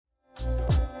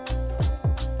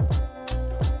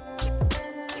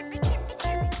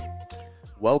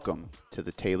Welcome to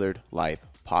the Tailored Life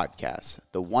Podcast,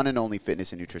 the one and only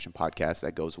fitness and nutrition podcast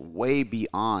that goes way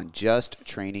beyond just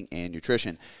training and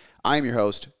nutrition. I am your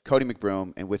host, Cody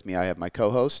McBroom, and with me I have my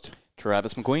co-host,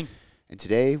 Travis McQueen. And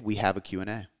today we have a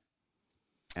Q&A.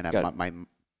 And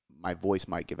my voice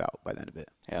might give out by the end of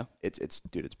it. Yeah? It's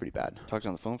pretty bad. Talked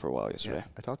on the phone for a while yesterday. Yeah,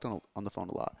 I talked on the phone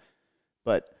a lot.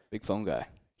 But Big phone guy.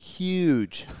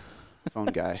 huge phone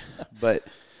guy. But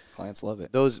Clients love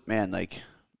it. those, man, like,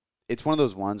 it's one of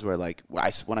those ones where, like,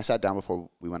 when I sat down before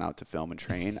we went out to film and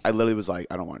train, I literally was like,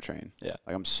 I don't want to train. Yeah.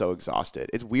 Like, I'm so exhausted.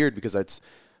 It's weird because I'm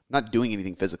not doing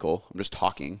anything physical. I'm just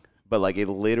talking. But, like, it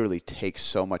literally takes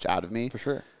so much out of me. For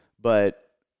sure. But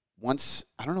once,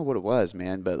 I don't know what it was,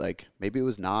 man, but, like, maybe it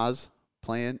was Nas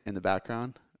playing in the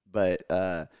background. But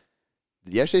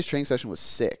yesterday's training session was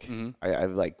sick. Mm-hmm. I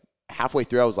like, halfway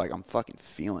through, I was like, I'm fucking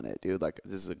feeling it, dude. Like,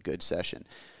 this is a good session.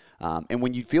 And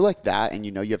when you feel like that and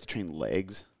you know you have to train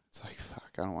legs, it's like, fuck,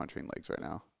 I don't want to train legs right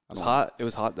now. It was hot. It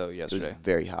was hot, though, It yesterday. was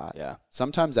very hot. Yeah.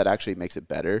 Sometimes that actually makes it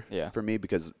better Yeah. for me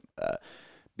because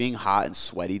being hot and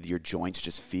sweaty, your joints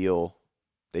just feel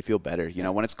better. You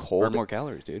know, when it's cold, Burn more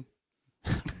calories, dude.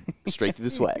 straight through the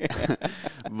sweat.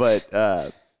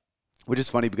 But which is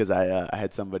funny because I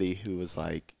had somebody who was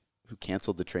like, who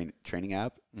canceled the training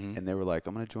app, Mm-hmm. and they were like,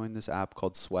 I'm going to join this app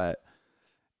called Sweat.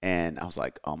 And I was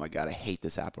like, oh my God, I hate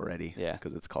this app already. Yeah.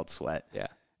 Because it's called Sweat. Yeah.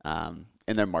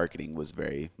 And their marketing was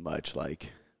very much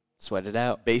like, Sweat it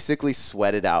out. basically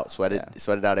sweat it out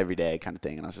every day kind of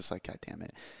thing. And I was just like, God damn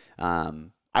it.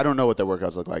 I don't know what their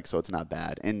workouts look like, so it's not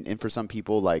bad. And for some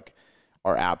people, like,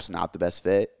 our app's not the best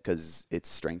fit because it's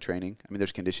strength training. I mean,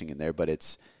 there's conditioning in there, but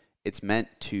it's meant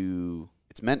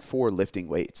for lifting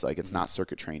weights. Like, it's not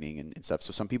circuit training and stuff.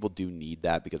 So some people do need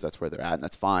that because that's where they're at, and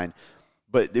that's fine.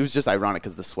 But it was just ironic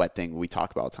because the sweat thing we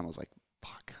talk about all the time, I was like,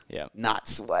 fuck. Yeah. Not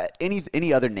Sweat.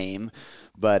 Any other name.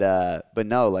 But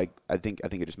no, like, I think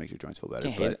it just makes your joints feel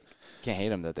better. Can't hate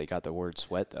them that they got the word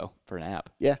sweat, though, for an app.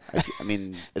 Yeah, I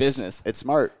mean, Business. It's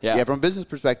smart. Yeah. Yeah, from a business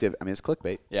perspective, I mean, it's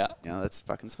clickbait. Yeah. You know, that's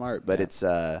fucking smart. But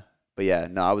Yeah. but yeah,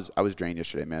 no, I was drained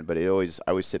yesterday, man. But I always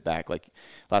sit back. Like,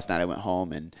 last night I went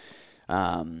home and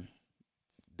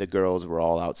the girls were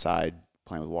all outside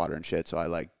playing with water and shit. So I,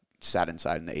 like, sat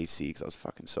inside in the AC because I was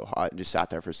fucking so hot and just sat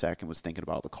there for a second, was thinking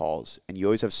about all the calls. And you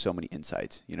always have so many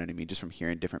insights, you know what I mean? Just from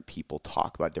hearing different people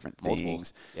talk about different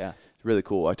things. Yeah. It's really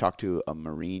cool. I talked to a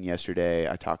Marine yesterday.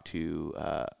 I talked to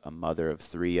a mother of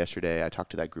 3 yesterday. I talked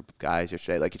to that group of guys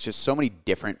yesterday. Like, it's just so many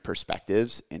different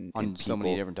perspectives in On people. so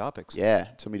many different topics. Yeah,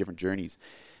 so many different journeys.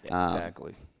 Yeah,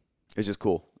 exactly. It's just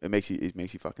cool. It makes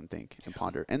you fucking think and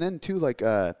ponder. And then too, like,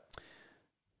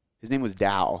 his name was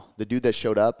Dow, the dude that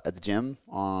showed up at the gym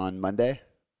on Monday.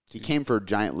 He came for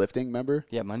giant lifting, remember?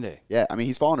 Yeah, Monday. Yeah, I mean,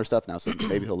 he's following our stuff now, so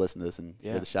maybe he'll listen to this and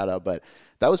Yeah. hear the shout out. But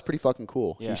that was pretty fucking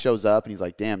cool. Yeah. He shows up and he's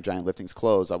like, damn, giant lifting's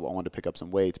closed. I wanted to pick up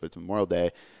some weights, but it's Memorial Day.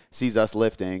 Sees us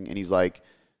lifting and he's like,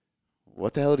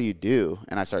 what the hell do you do?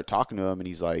 And I started talking to him and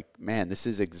he's like, man, this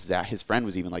is his friend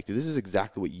was even like, dude, this is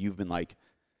exactly what you've been like,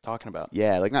 Talking about.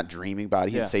 yeah, like, not dreaming about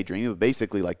it. He didn't say dreaming, but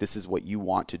basically, like, this is what you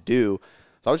want to do.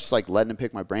 So I was just, like, letting him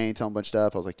pick my brain, tell him a bunch of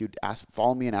stuff. I was like, dude,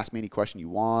 follow me and ask me any question you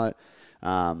want.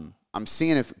 I'm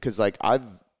seeing if, because, like,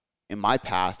 in my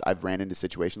past, I've ran into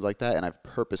situations like that, and I've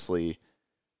purposely,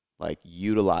 like,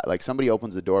 utilized, like, somebody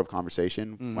opens the door of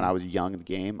conversation when I was young in the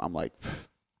game, I'm like,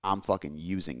 I'm fucking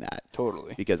using that.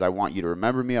 Totally. Because I want you to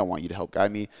remember me. I want you to help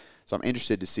guide me. So I'm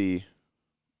interested to see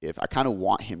if I kind of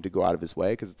want him to go out of his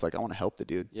way, because it's like, I want to help the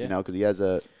dude, you know, because he has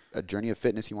a journey of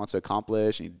fitness he wants to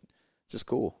accomplish, and it's just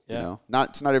cool, you know.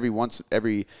 It's not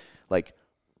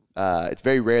it's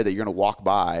very rare that you're going to walk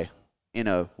by in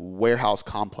a warehouse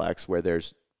complex where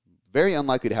there's very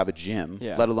unlikely to have a gym,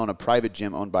 let alone a private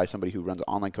gym owned by somebody who runs an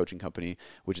online coaching company,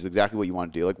 which is exactly what you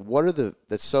want to do. Like,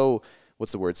 that's so,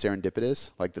 what's the word, serendipitous?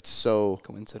 Like, that's so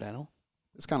Coincidental?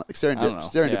 It's kind of like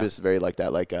serendipitous is very like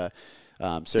that. Like,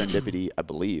 serendipity, I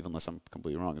believe, unless I'm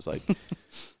completely wrong, is like,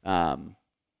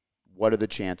 what are the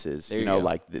chances? There you know, go.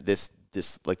 like this,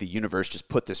 like, the universe just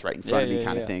put this right in front of me,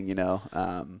 kind of thing. You know.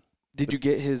 Did you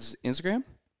get his Instagram?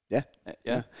 Yeah.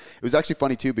 Yeah. It was actually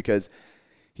funny too because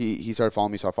he started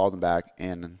following me, so I followed him back,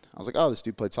 and I was like, oh, this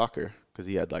dude played soccer because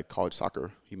he had, like, college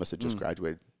soccer. He must have just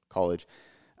graduated college,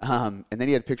 and then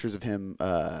he had pictures of him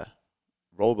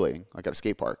rollerblading, like, at a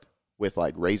skate park with,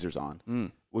 like, razors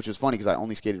on. Which was funny because I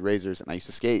only skated razors and I used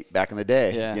to skate back in the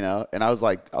day, you know? And I was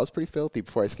like, I was pretty filthy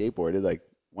before I skateboarded. Like,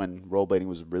 when rollerblading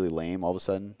was really lame all of a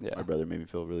sudden, my brother made me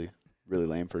feel really, really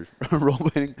lame for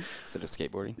rollerblading. Instead of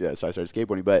skateboarding? Yeah, so I started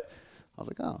skateboarding. But I was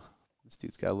like, oh, this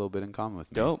dude's got a little bit in common with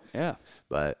me. Dope, yeah.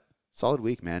 But solid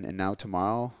week, man. And now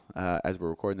tomorrow, as we're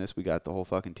recording this, we got the whole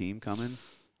fucking team coming.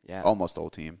 Yeah. Almost the whole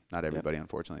team. Not everybody,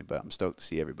 unfortunately, but I'm stoked to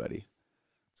see everybody.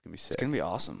 It's going to be sick. It's going to be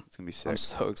awesome. It's going to be sick. I'm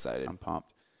so excited. I'm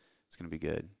pumped. It's going to be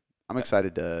good. I'm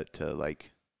excited to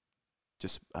like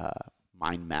just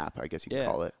mind map, I guess you could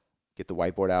call it. Get the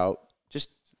whiteboard out. Just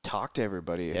talk to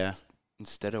everybody. Yeah.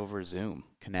 Instead over Zoom.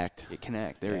 Connect.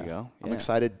 Connect. There you go. I'm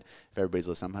excited. If everybody's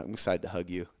listening, I'm excited to hug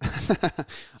you.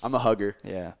 I'm a hugger.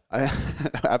 Yeah.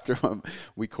 After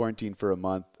we quarantined for a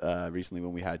month recently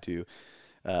when we had to,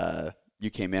 you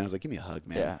came in. I was like, give me a hug,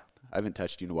 man. Yeah. I haven't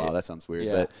touched you in a while. Yeah. That sounds weird.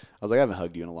 Yeah. But I was like, I haven't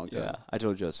hugged you in a long time. Yeah. I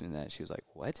told Justin that. She was like,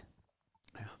 what?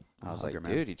 Yeah. I was hugger, like,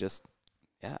 man. dude, he just,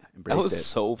 that Embraced was it.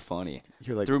 so funny.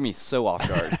 You're like, Threw me so off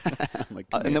guard. I'm like,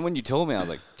 And then when you told me, I was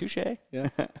like, touche. yeah,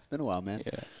 it's been a while, man.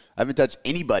 Yeah. I haven't touched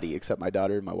anybody except my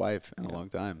daughter and my wife in a long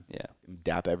time. Yeah.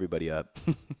 Dap everybody up.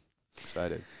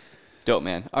 Excited. Dope,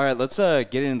 man. All right, let's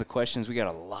get into the questions. We got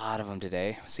a lot of them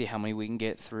today. See how many we can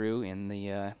get through in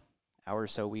the hour or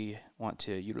so we want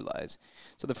to utilize.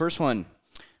 So the first one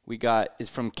we got is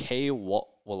from Kay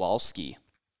Walowski.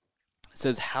 It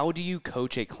says, how do you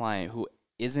coach a client who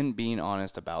isn't being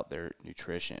honest about their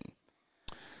nutrition?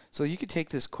 So you could take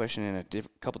this question in a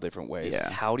couple different ways. Yeah.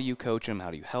 How do you coach them?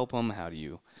 How do you help them? How do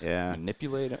you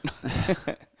manipulate them?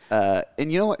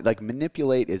 And you know what? Like,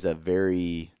 manipulate is a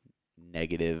very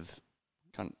negative.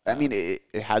 I mean,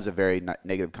 it has a very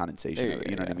negative connotation of it.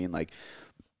 You know what I mean? Like,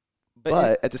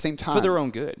 but at the same time, for their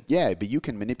own good. Yeah, but you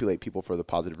can manipulate people for the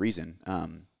positive reason.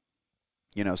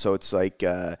 You know, so it's like,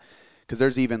 because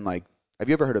there's even like, have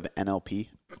you ever heard of NLP?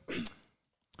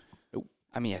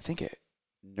 I mean, I think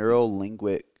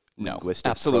Neuro-linguistic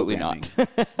absolutely programming.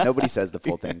 not. Nobody says the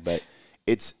full thing, but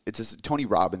Tony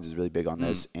Robbins is really big on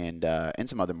this, and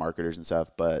some other marketers and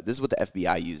stuff. But this is what the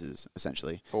FBI uses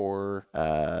essentially For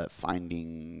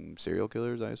finding serial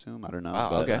killers, I assume. I don't know, Wow,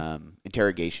 but okay.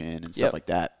 Interrogation and stuff like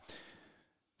that.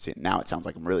 See, now it sounds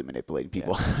like I'm really manipulating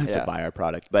people to Yeah. buy our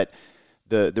product, but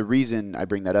the reason I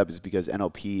bring that up is because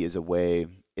NLP is a way.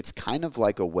 It's kind of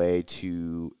like a way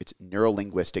to, it's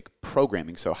neuro-linguistic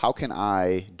programming. So how can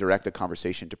I direct a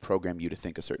conversation to program you to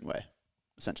think a certain way,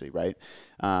 essentially, right?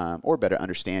 Or better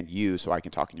understand you so I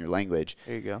can talk in your language.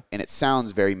 There you go. And it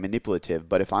sounds very manipulative,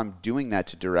 but if I'm doing that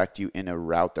to direct you in a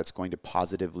route that's going to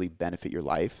positively benefit your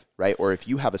life, right? Or if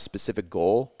you have a specific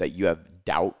goal that you have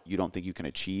doubt, you don't think you can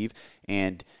achieve,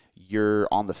 and you're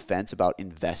on the fence about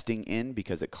investing in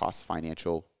because it costs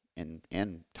financial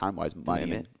and time-wise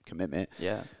money and commitment.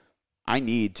 Yeah. I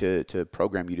need to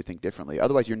program you to think differently.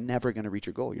 Otherwise, you're never going to reach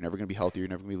your goal. You're never going to be healthier. You're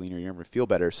never going to be leaner. You're never going to feel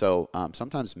better. So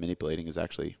sometimes manipulating is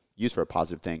actually used for a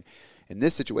positive thing. In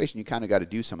this situation, you kind of got to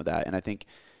do some of that. And I think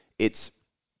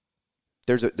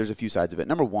there's a few sides of it.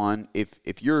 Number one,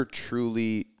 if you're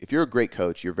a great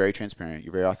coach, you're very transparent,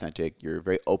 you're very authentic, you're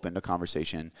very open to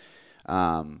conversation,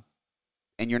 and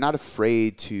you're not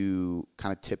afraid to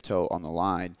kind of tiptoe on the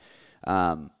line.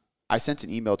 I sent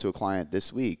an email to a client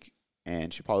this week,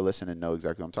 and she probably listened and know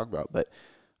exactly what I'm talking about. But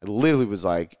it literally was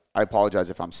like, I apologize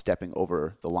if I'm stepping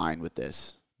over the line with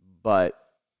this, but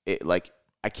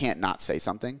I can't not say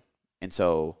something. And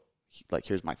so,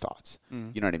 here's my thoughts.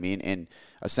 You know what I mean? And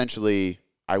essentially,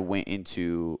 I went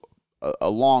into a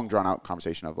long, drawn-out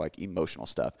conversation of emotional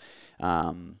stuff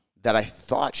that I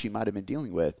thought she might have been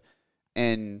dealing with,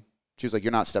 and she was like,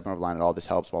 you're not stepping over the line at all. This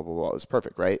helps, blah, blah, blah. It was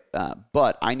perfect, right?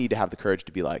 But I need to have the courage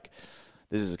to be like,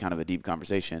 this is kind of a deep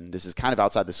conversation. This is kind of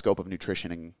outside the scope of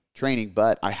nutrition and training,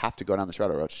 but I have to go down this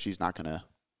route or else she's not going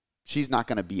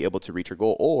to be able to reach her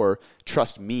goal or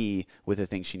trust me with the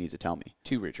things she needs to tell me.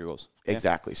 To reach your goals.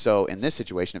 Exactly. So in this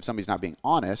situation, if somebody's not being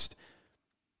honest,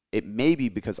 it may be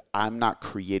because I'm not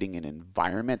creating an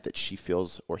environment that she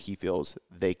feels or he feels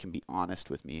they can be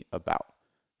honest with me about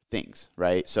things,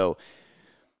 right? So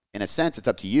in a sense, it's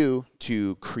up to you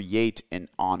to create an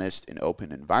honest and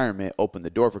open environment, open the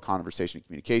door for conversation and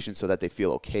communication so that they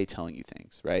feel okay telling you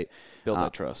things, right? Build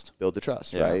that trust. Build the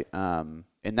trust, right? And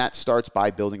that starts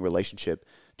by building relationship,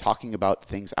 talking about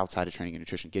things outside of training and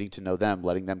nutrition, getting to know them,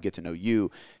 letting them get to know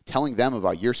you, telling them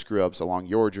about your screw-ups along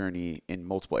your journey in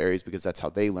multiple areas because that's how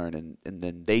they learn. And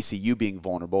then they see you being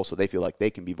vulnerable, so they feel like they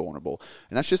can be vulnerable.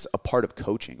 And that's just a part of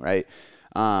coaching, right?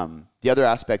 The other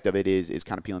aspect of it is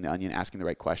kind of peeling the onion, asking the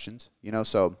right questions,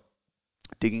 so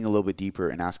digging a little bit deeper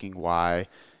and asking why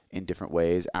in different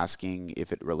ways, asking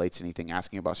if it relates to anything,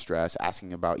 asking about stress,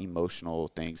 asking about emotional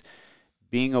things,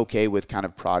 being okay with kind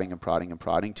of prodding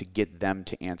to get them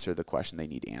to answer the question they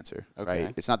need to answer,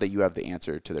 right? It's not that you have the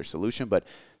answer to their solution, but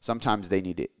sometimes they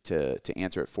need it to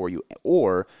answer it for you.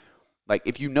 Or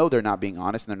if they're not being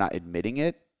honest and they're not admitting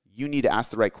it, you need to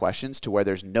ask the right questions to where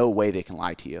there's no way they can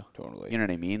lie to you. Totally. You know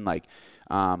what I mean?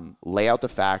 Lay out the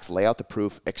facts, lay out the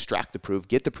proof, extract the proof,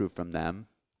 get the proof from them,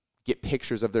 get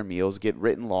pictures of their meals, get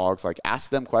written logs, like ask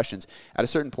them questions. At a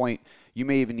certain point, you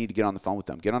may even need to get on the phone with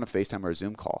them, get on a FaceTime or a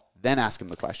Zoom call, then ask them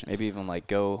the questions. Maybe even like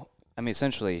go, I mean,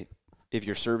 essentially, if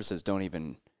your services don't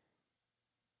even,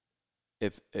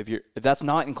 if that's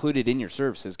not included in your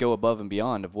services, go above and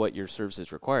beyond of what your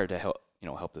services require to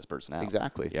help this person out.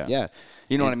 Exactly. Yeah. Yeah.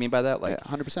 You know what I mean by that? Like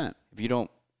 100%. If you don't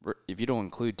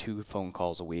include 2 phone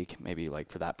calls a week, maybe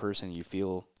like for that person, you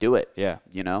feel do it. Yeah.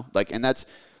 Like, and that's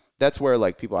where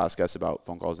like people ask us about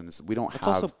phone calls, and we don't that's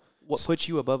have also what puts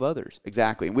you above others.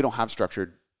 Exactly. And we don't have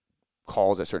structured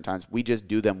calls at certain times. We just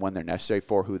do them when they're necessary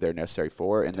for who they're necessary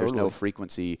for, and there's no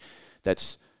frequency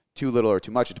that's too little or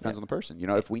too much. It depends on the person.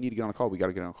 If we need to get on a call, we got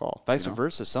to get on a call. Vice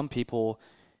versa. Some people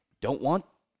don't want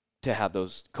to have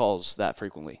those calls that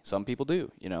frequently. Some people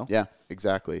do, Yeah,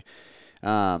 exactly.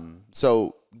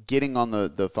 So getting on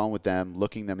the phone with them,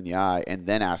 looking them in the eye, and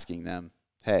then asking them,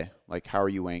 hey, like, how are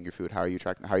you weighing your food? How are you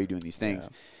tracking? How are you doing these things?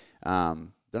 Yeah.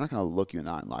 They're not going to look you in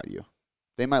the eye and lie to you.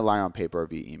 They might lie on paper or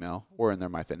via email or in their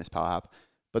MyFitnessPal app,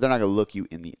 but they're not going to look you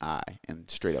in the eye and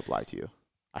straight up lie to you.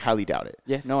 I highly doubt it.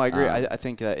 Yeah, no, I agree. I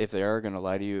think that if they are going to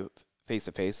lie to you face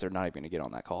to face, they're not even going to get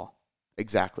on that call.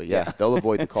 Exactly. Yeah. They'll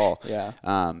avoid the call. Yeah.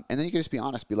 And then you can just be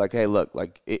honest. Be like, hey, look,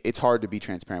 like it's hard to be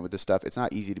transparent with this stuff. It's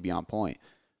not easy to be on point.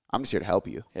 I'm just here to help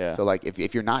you. Yeah. So like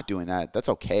if you're not doing that, that's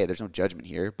okay. There's no judgment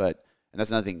here. And that's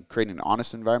another thing. Creating an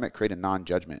honest environment, create a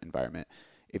non-judgment environment.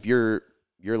 If you're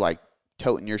like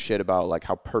toting your shit about like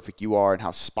how perfect you are and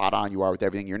how spot on you are with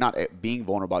everything, you're not being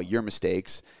vulnerable about your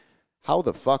mistakes. How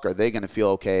the fuck are they going to feel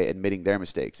okay admitting their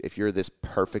mistakes if you're this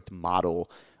perfect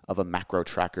model of a macro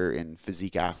tracker and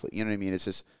physique athlete? You know what I mean?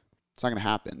 It's not going to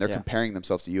happen. They're comparing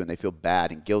themselves to you, and they feel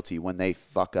bad and guilty when they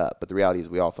fuck up. But the reality is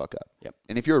we all fuck up. Yep.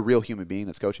 And if you're a real human being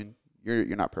that's coaching, you're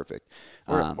not perfect.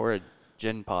 Or a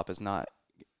gen pop is not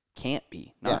going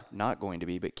to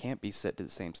be, but can't be set to the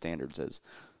same standards as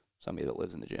somebody that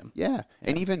lives in the gym. Yeah.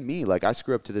 And even me, like I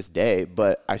screw up to this day,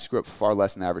 but I screw up far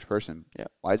less than the average person. Yeah.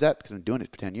 Why is that? Because I'm doing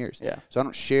it for 10 years. Yeah. So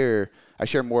I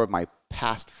share more of my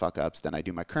past fuck ups than I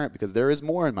do my current, because there is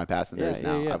more in my past than there is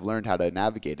now. Yeah. I've learned how to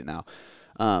navigate it now.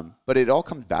 But it all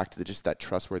comes back to just that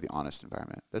trustworthy, honest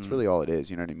environment. That's really all it is.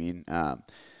 You know what I mean?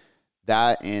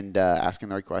 That and asking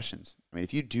the right questions. I mean,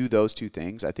 if you do those 2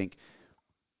 things, I think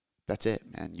that's it,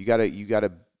 man. You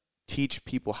gotta teach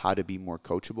people how to be more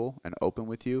coachable and open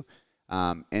with you,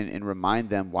 and remind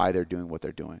them why they're doing what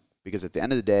they're doing. Because at the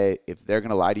end of the day, if they're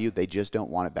going to lie to you, they just don't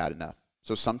want it bad enough.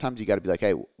 So sometimes you got to be like,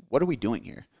 hey, what are we doing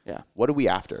here? Yeah. What are we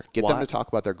after? Get them to talk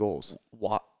about their goals.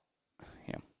 What?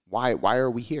 Yeah. Why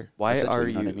are we here? Why are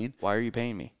you know what I mean? Why are you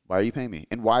paying me? Why are you paying me?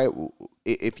 And why,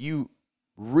 if you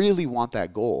really want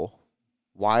that goal,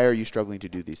 why are you struggling to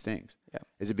do these things? Yeah.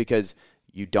 Is it because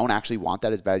you don't actually want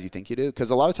that as bad as you think you do? Because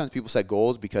a lot of times people set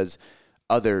goals because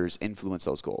others influence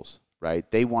those goals, right?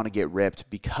 They want to get ripped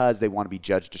because they want to be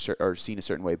judged or seen a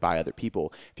certain way by other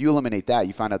people. If you eliminate that,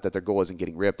 you find out that their goal isn't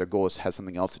getting ripped. Their goal has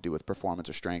something else to do with performance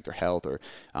or strength or health or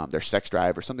their sex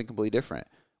drive or something completely different.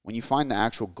 When you find the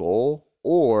actual goal,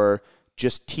 or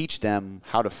just teach them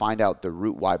how to find out the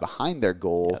root why behind their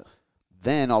goal,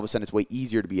 then all of a sudden it's way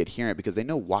easier to be adherent because they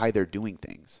know why they're doing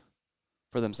things.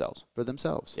 For themselves.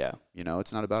 Yeah.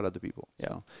 It's not about other people. Yeah.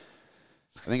 So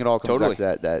I think it all comes back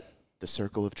to that the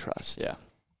circle of trust. Yeah.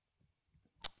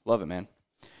 Love it, man.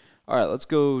 All right, let's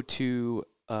go to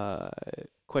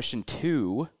question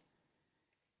 2.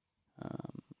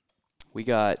 We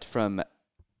got from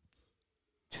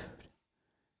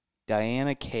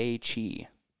Diana K. Chi.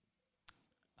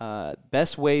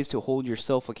 Best ways to hold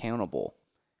yourself accountable.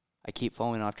 I keep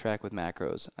falling off track with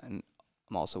macros, and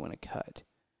I'm also in a cut.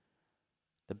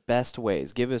 The best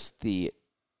ways. Give us the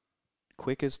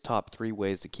quickest top 3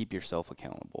 ways to keep yourself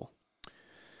accountable.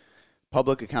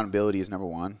 Public accountability is number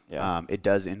 1. Yeah. It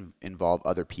does involve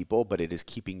other people, but it is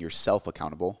keeping yourself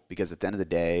accountable, because at the end of the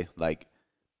day, like,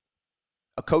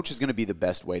 a coach is going to be the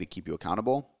best way to keep you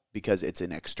accountable, because it's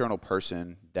an external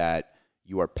person that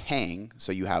you are paying,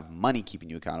 so you have money keeping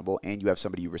you accountable, and you have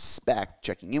somebody you respect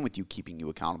checking in with you, keeping you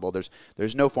accountable.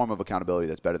 There's no form of accountability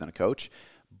that's better than a coach.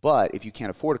 But if you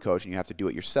can't afford a coach and you have to do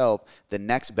it yourself, the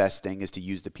next best thing is to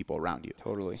use the people around you.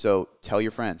 Totally. So tell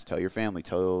your friends, tell your family,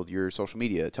 tell your social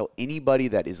media, tell anybody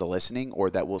that is listening or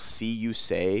that will see you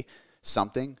say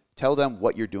something. Tell them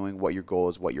what you're doing, what your goal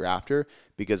is, what you're after,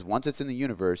 because once it's in the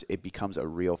universe, it becomes a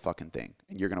real fucking thing,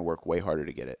 and you're going to work way harder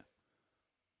to get it.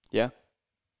 Yeah.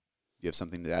 You have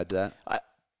something to add to that?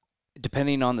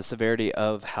 Depending on the severity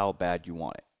of how bad you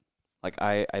want it. Like,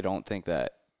 I don't think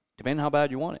that, depending on how bad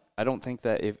you want it, I don't think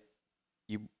that if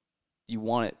you you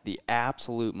want it the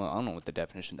absolute most. I don't know what the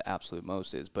definition of the absolute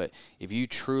most is, but if you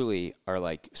truly are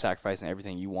like sacrificing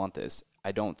everything, you want this.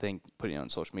 I don't think putting it on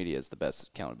social media is the best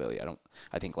accountability.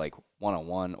 I think like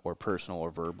one-on-one or personal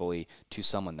or verbally to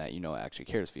someone that actually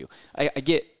cares for you. I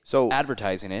get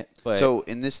advertising it, but so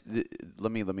in this,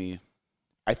 let me.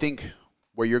 I think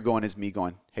where you're going is me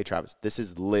going, hey Travis, this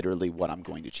is literally what I'm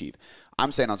going to achieve.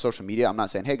 I'm saying on social media, I'm not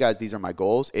saying, hey guys, these are my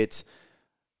goals. It's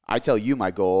I tell you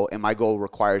my goal, and my goal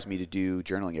requires me to do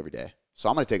journaling every day. So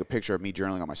I'm going to take a picture of me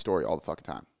journaling on my story all the fucking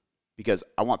time because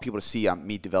I want people to see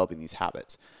me developing these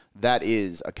habits. That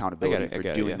is accountability for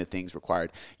doing the things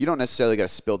required. You don't necessarily got to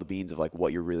spill the beans of like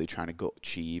what you're really trying to go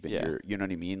achieve and you know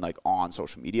what I mean, like on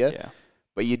social media. Yeah.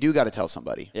 But you do got to tell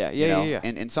somebody. Yeah.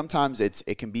 And sometimes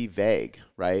it can be vague,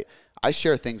 right? I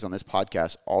share things on this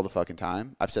podcast all the fucking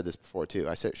time. I've said this before too.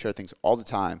 I share things all the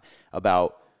time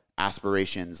about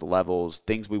aspirations, levels,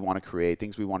 things we want to create,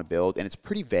 things we want to build, and it's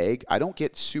pretty vague. I don't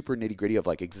get super nitty-gritty of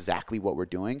like exactly what we're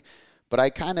doing, but I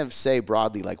kind of say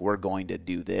broadly like we're going to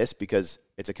do this because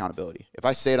it's accountability. If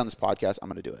I say it on this podcast, I'm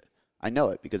going to do it. I know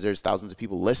it because there's thousands of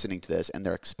people listening to this and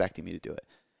they're expecting me to do it.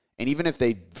 And even if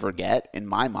they forget, in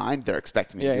my mind, they're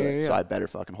expecting me to do it. So I better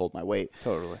fucking hold my weight.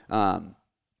 Totally.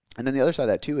 And then the other side of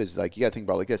that too is like, you got to think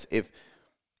about it like this.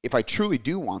 If I truly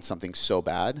do want something so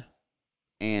bad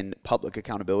and public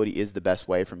accountability is the best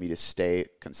way for me to stay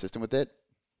consistent with it,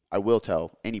 I will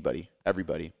tell anybody,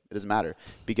 everybody. It doesn't matter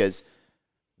because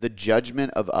the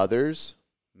judgment of others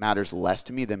matters less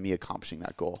to me than me accomplishing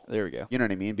that goal. There we go. You know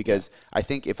what I mean? Because I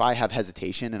think if I have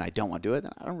hesitation and I don't want to do it,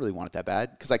 then I don't really want it that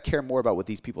bad because I care more about what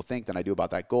these people think than I do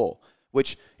about that goal,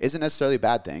 which isn't necessarily a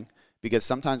bad thing because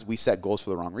sometimes we set goals for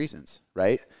the wrong reasons,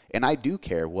 right? And I do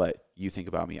care what you think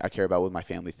about me. I care about what my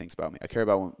family thinks about me. I care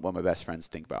about what my best friends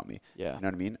think about me. Yeah. You know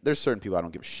what I mean? There's certain people I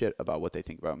don't give a shit about what they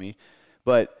think about me.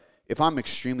 But if I'm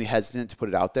extremely hesitant to put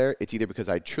it out there, it's either because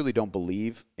I truly don't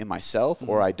believe in myself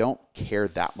or I don't care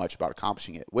that much about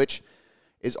accomplishing it, which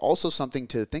is also something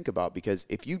to think about because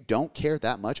if you don't care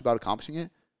that much about accomplishing it,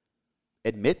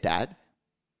 admit that,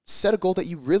 set a goal that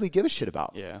you really give a shit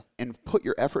about and put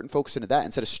your effort and focus into that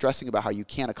instead of stressing about how you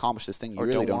can't accomplish this thing you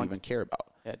really don't even care about.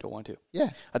 Yeah, don't want to. Yeah.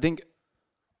 I think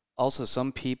also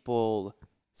some people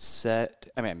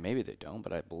maybe they don't,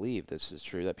 but I believe this is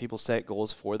true, that people set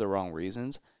goals for the wrong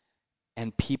reasons.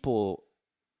 And people,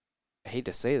 I hate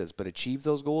to say this, but achieve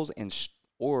those goals and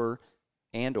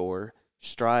or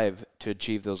strive to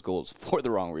achieve those goals for the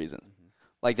wrong reasons. Mm-hmm.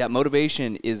 Like that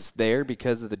motivation is there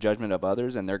because of the judgment of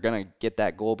others, and they're gonna get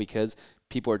that goal because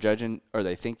people are judging, or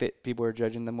they think that people are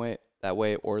judging them that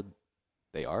way, or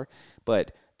they are.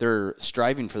 But they're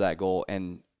striving for that goal,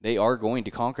 and they are going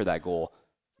to conquer that goal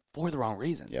for the wrong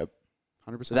reasons. Yep,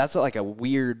 100%. So that's like a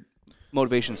weird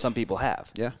motivation some people have.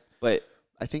 Yeah, but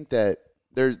I think that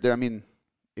I mean,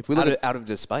 if we look out of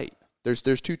despite, there's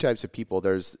two types of people.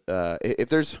 There's if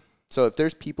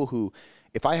there's people who,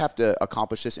 if I have to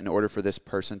accomplish this in order for this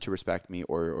person to respect me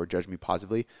or judge me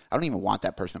positively, I don't even want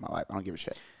that person in my life. I don't give a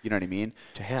shit. You know what I mean?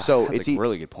 Yeah, so that's a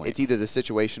really good point. It's either the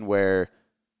situation where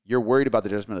you're worried about the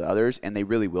judgment of others and they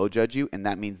really will judge you, and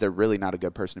that means they're really not a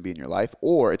good person to be in your life,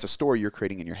 or it's a story you're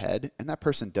creating in your head, and that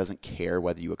person doesn't care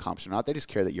whether you accomplish it or not. They just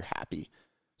care that you're happy.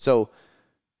 So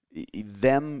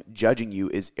them judging you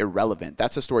is irrelevant.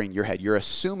 That's a story in your head. You're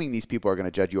assuming these people are going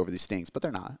to judge you over these things, but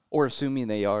they're not. Or assuming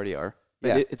they already are.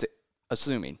 Yeah. It's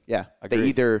assuming. Yeah. Agreed. They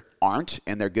either aren't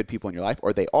and they're good people in your life,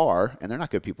 or they are and they're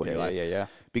not good people in your life. Yeah.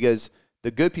 Because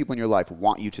the good people in your life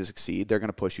want you to succeed. They're going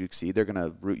to push you to succeed. They're going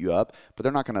to root you up, but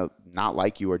they're not going to not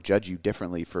like you or judge you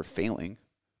differently for failing,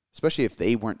 especially if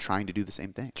they weren't trying to do the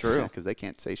same thing. True. Because they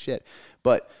can't say shit.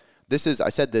 But I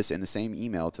said this in the same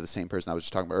email to the same person I was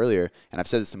just talking about earlier, and I've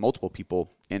said this to multiple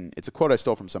people, and it's a quote I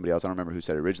stole from somebody else. I don't remember who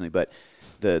said it originally, but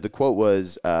the quote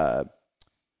was,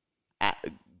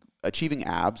 achieving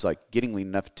abs, like getting lean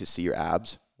enough to see your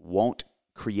abs, won't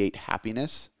create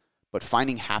happiness, but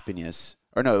finding happiness,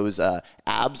 or no, it was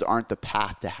abs aren't the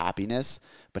path to happiness,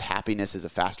 but happiness is a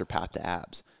faster path to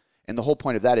abs. And the whole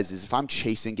point of that is if I'm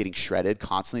chasing getting shredded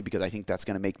constantly because I think that's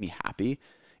going to make me happy,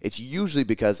 it's usually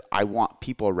because I want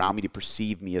people around me to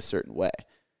perceive me a certain way.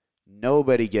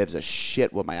 Nobody gives a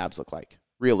shit what my abs look like.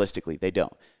 Realistically, they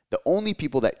don't. The only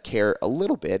people that care a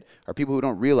little bit are people who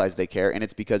don't realize they care, and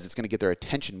it's because it's going to get their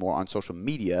attention more on social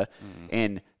media,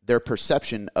 and their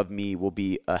perception of me will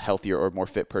be a healthier or more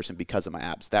fit person because of my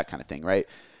abs, that kind of thing, right?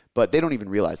 But they don't even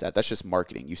realize that. That's just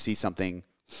marketing. You see something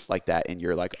like that, and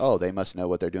you're like, oh, they must know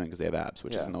what they're doing because they have abs,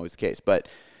 which isn't always the case. But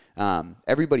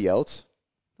everybody else,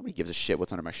 nobody gives a shit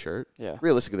what's under my shirt. Yeah.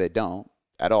 Realistically, they don't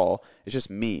at all. It's just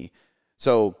me.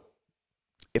 So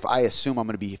if I assume I'm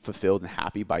going to be fulfilled and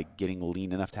happy by getting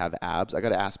lean enough to have abs, I got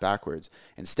to ask backwards.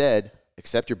 Instead,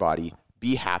 accept your body,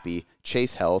 be happy,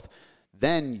 chase health.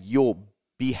 Then you'll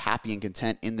be happy and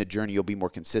content in the journey. You'll be more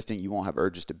consistent. You won't have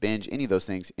urges to binge, any of those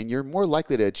things. And you're more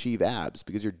likely to achieve abs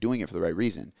because you're doing it for the right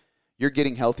reason. You're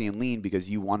getting healthy and lean because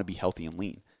you want to be healthy and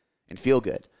lean and feel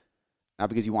good, not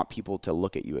because you want people to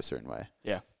look at you a certain way.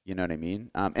 Yeah. You know what I mean?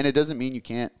 And it doesn't mean you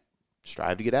can't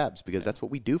strive to get abs because that's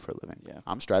what we do for a living. Yeah.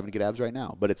 I'm striving to get abs right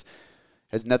now, but it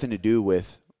has nothing to do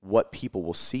with what people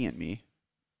will see in me.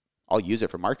 I'll use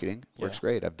it for marketing. Works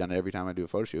great. I've done it every time I do a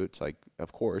photo shoot. It's like,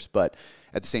 of course. But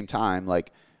at the same time,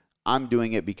 like, I'm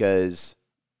doing it because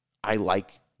I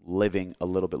like living a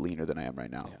little bit leaner than I am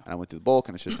right now. Yeah. And I went through the bulk,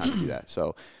 and it's just time to do that.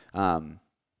 So,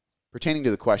 pertaining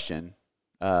to the question,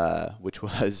 which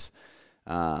was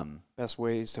best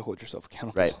ways to hold yourself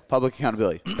accountable. Right. Public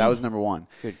accountability. That was number one.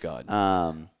 Good God.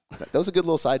 That was a good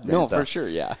little side bit. No, for sure,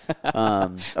 yeah.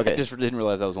 Okay. I just didn't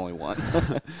realize that was only one.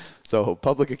 So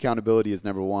public accountability is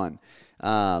number one.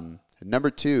 Number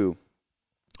two,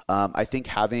 I think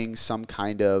having some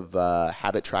kind of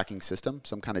habit tracking system,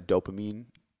 some kind of dopamine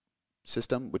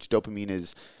system, which dopamine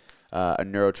is a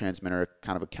neurotransmitter,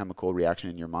 kind of a chemical reaction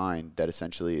in your mind that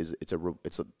essentially is it's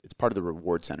part of the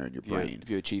reward center in your brain. If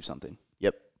you achieve something.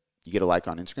 Yep. You get a like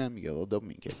on Instagram, you get a little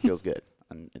dopamine kick. Feels good.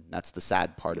 And that's the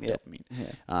sad part of dopamine.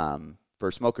 Yeah.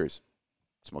 For smokers,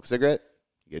 smoke a cigarette,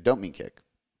 you get a dopamine kick.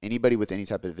 Anybody with any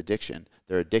type of addiction,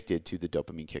 they're addicted to the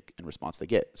dopamine kick and response they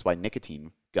get. That's why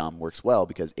nicotine gum works well,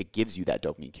 because it gives you that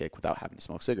dopamine kick without having to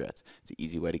smoke cigarettes. It's an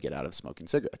easy way to get out of smoking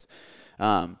cigarettes.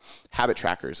 Habit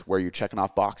trackers, where you're checking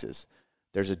off boxes.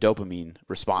 There's a dopamine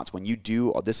response. When you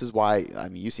do, this is why, I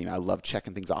mean, you see me, I love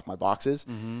checking things off my boxes,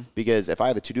 because if I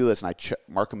have a to-do list and I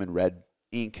mark them in red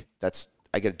ink,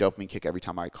 I get a dopamine kick every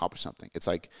time I accomplish something. It's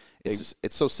like,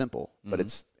 it's so simple, but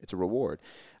it's a reward.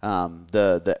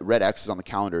 The red X's on the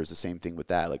calendar is the same thing with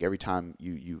that. Like every time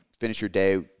you finish your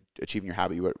day achieving your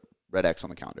habit, you put red X on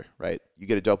the calendar, right? You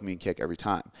get a dopamine kick every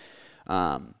time.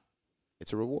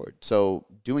 It's a reward. So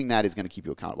doing that is going to keep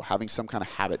you accountable. Having some kind of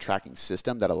habit tracking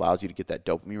system that allows you to get that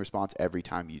dopamine response every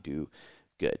time you do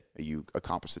good, you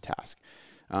accomplish the task.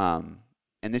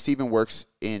 And this even works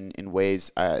in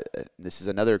ways, this is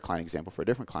another client example for a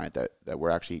different client that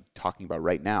we're actually talking about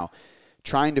right now,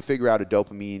 trying to figure out a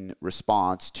dopamine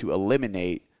response to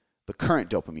eliminate the current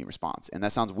dopamine response. And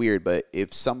that sounds weird, but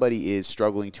if somebody is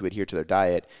struggling to adhere to their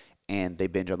diet and they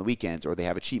binge on the weekends, or they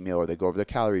have a cheat meal, or they go over their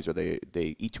calories, or they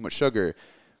eat too much sugar,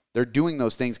 they're doing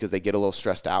those things because they get a little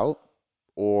stressed out,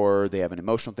 or they have an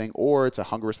emotional thing, or it's a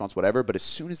hunger response, whatever. But as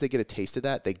soon as they get a taste of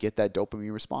that, they get that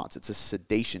dopamine response. It's a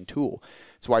sedation tool.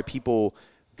 It's why people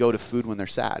go to food when they're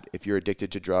sad. If you're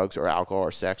addicted to drugs or alcohol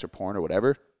or sex or porn or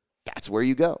whatever, that's where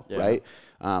you go, right?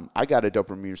 I got a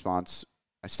dopamine response,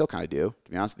 I still kind of do,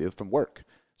 to be honest with you, from work.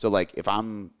 So like if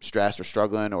I'm stressed or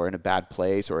struggling or in a bad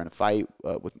place or in a fight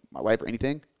with my wife or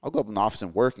anything, I'll go up in the office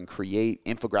and work and create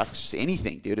infographics, just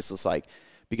anything, dude. It's just like,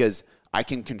 because I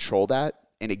can control that,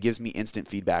 and it gives me instant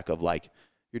feedback of like,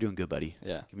 you're doing good, buddy.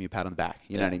 Yeah. Give me a pat on the back.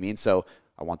 You know what I mean? So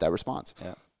I want that response.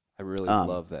 Yeah. I really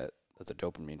love that. That's a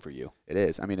dopamine for you. It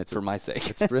is. I mean, it's for my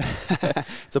sake. It's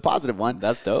a positive one.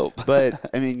 That's dope. But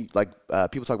I mean, like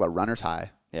people talk about runner's high.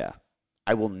 Yeah.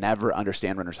 I will never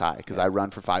understand runner's high because I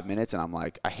run for 5 minutes and I'm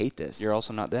like, I hate this. You're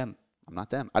also not them. I'm not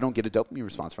them. I don't get a dopamine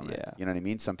response from it. You know what I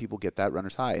mean? Some people get that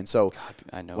runner's high. And so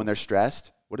I know. When they're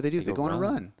stressed, what do? They go on a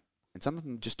run. And some of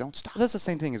them just don't stop. Well, that's the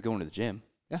same thing as going to the gym.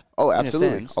 Yeah. Oh,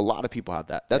 absolutely. A lot of people have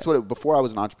that. That's what before I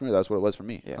was an entrepreneur, that's what it was for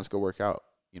me. Yeah. Let's go work out.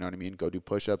 You know what I mean? Go do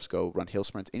push-ups, go run hill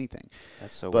sprints, anything.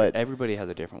 That's so weird. Everybody has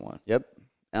a different one. Yep.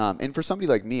 And for somebody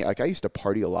like me, like I used to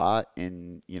party a lot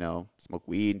and, smoke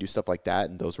weed and do stuff like that.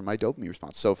 And those were my dopamine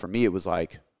response. So for me, it was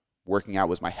like working out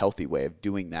was my healthy way of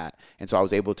doing that. And so I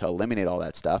was able to eliminate all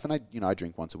that stuff. And I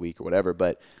drink once a week or whatever,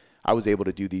 but I was able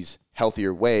to do these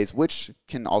healthier ways, which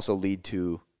can also lead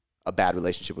to a bad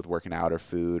relationship with working out or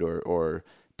food or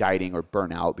dieting or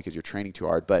burnout because you're training too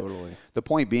hard. But the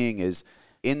point being is,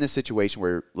 in the situation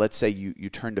where, let's say you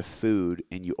turn to food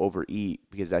and you overeat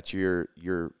because that's your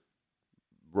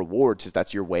reward, because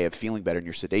that's your way of feeling better, and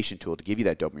your sedation tool to give you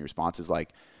that dopamine response is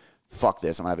like, fuck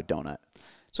this, I'm going to have a donut.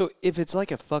 So if it's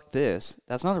like a fuck this,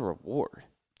 that's not a reward.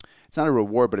 It's not a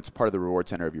reward, but it's part of the reward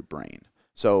center of your brain.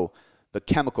 So the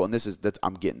chemical, and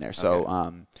I'm getting there. So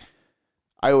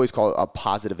I always call it a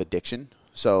positive addiction.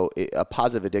 So a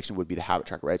positive addiction would be the habit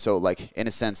tracker, right? So like in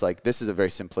a sense, like this is a very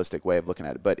simplistic way of looking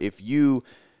at it. But if you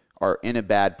are in a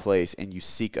bad place and you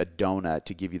seek a donut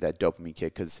to give you that dopamine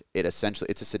kick, because it's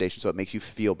a sedation, so it makes you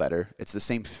feel better. It's the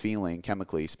same feeling,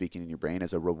 chemically speaking, in your brain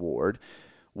as a reward.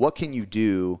 What can you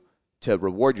do to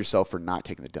reward yourself for not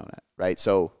taking the donut, right?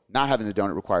 So not having the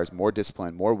donut requires more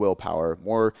discipline, more willpower,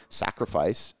 more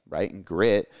sacrifice, right? And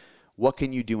grit. What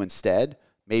can you do instead?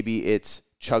 Maybe it's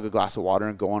chug a glass of water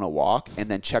and go on a walk and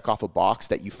then check off a box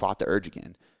that you fought the urge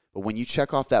again. But when you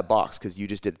check off that box because you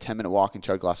just did a 10-minute walk and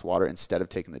chug a glass of water instead of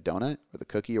taking the donut or the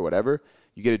cookie or whatever,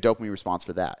 you get a dopamine response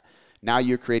for that. Now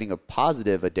you're creating a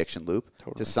positive addiction loop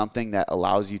to something that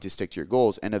allows you to stick to your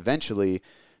goals. And eventually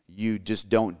you just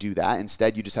don't do that.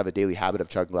 Instead, you just have a daily habit of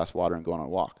chugging a glass of water and going on a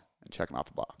walk and checking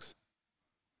off a box.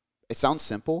 It sounds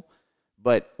simple,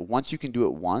 but once you can do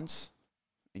it once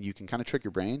and you can kind of trick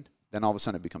your brain, then all of a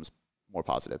sudden it becomes more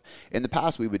positive. In the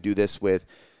past, we would do this with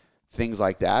things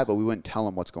like that, but we wouldn't tell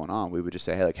them what's going on. We would just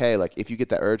say, hey, like if you get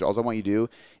that urge, all I want you to do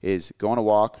is go on a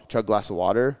walk, chug a glass of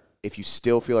water. If you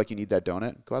still feel like you need that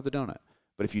donut, go have the donut.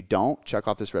 But if you don't, check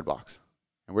off this red box.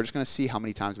 And we're just going to see how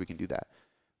many times we can do that.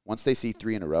 Once they see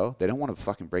 3 in a row, they don't want to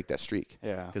fucking break that streak.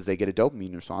 Yeah. Because they get a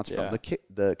dopamine response from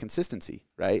the consistency,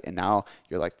 right? And now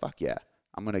you're like, fuck yeah,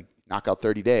 I'm going to knock out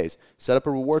 30 days. Set up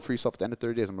a reward for yourself at the end of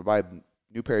 30 days. I'm going to buy a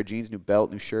new pair of jeans, new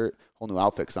belt, new shirt, whole new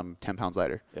outfit because I'm 10 pounds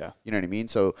lighter. Yeah. You know what I mean?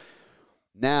 So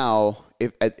now,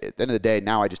 if at the end of the day,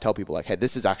 now I just tell people like, hey,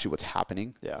 this is actually what's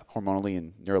happening hormonally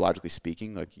and neurologically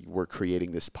speaking. Like we're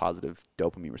creating this positive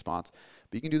dopamine response.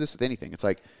 But you can do this with anything. It's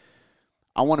like,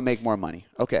 I want to make more money.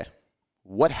 Okay.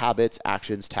 What habits,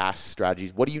 actions, tasks,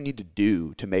 strategies, what do you need to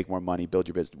do to make more money, build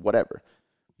your business, whatever?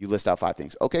 You list out 5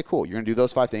 things. Okay, cool. You're going to do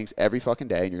those 5 things every fucking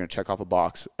day, and you're going to check off a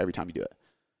box every time you do it.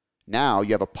 Now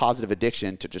you have a positive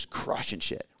addiction to just crushing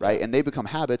shit, right? And they become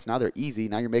habits. Now they're easy.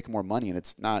 Now you're making more money, and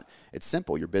it's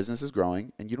simple. Your business is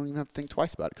growing, and you don't even have to think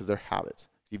twice about it because they're habits.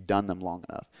 You've done them long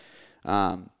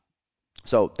enough.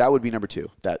 So that would be number 2,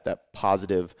 that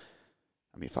positive.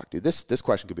 I mean, fuck, dude, this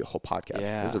question could be a whole podcast.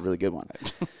 Yeah. This is a really good one.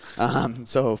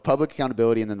 So public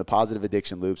accountability and then the positive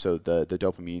addiction loop, so the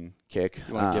dopamine kick.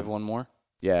 You want to give one more?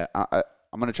 Yeah,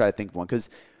 I'm going to try to think of one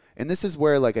and this is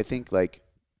where, like, I think, like,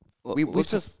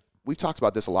 we've talked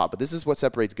about this a lot, but this is what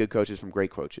separates good coaches from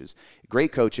great coaches.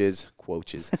 Great coaches,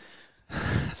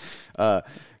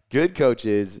 good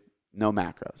coaches, no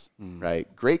macros,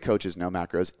 right? Great coaches, no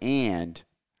macros, and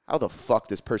how the fuck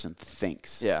this person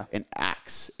thinks and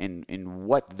acts and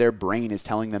what their brain is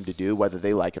telling them to do, whether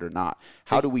they like it or not.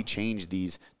 How do we change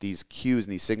these cues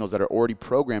and these signals that are already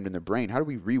programmed in their brain? How do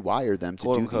we rewire them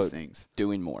to do these things?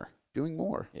 Doing more.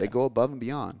 Yeah. They go above and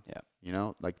beyond. Yeah. You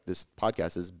know, like this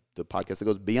podcast is the podcast that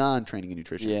goes beyond training and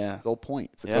nutrition. Yeah. It's the whole point.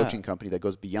 It's a coaching company that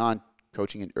goes beyond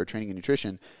coaching or training and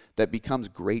nutrition that becomes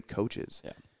great coaches.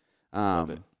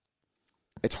 Yeah.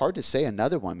 It's hard to say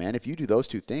another one, man. If you do those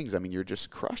 2 things, I mean, you're just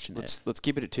crushing it. Let's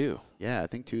keep it at 2. Yeah, I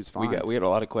think 2 is fine. We got a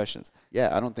lot of questions.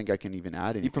 Yeah, I don't think I can even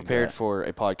add anything. You prepared for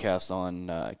a podcast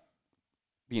on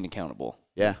being accountable.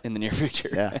 Yeah. In the near future.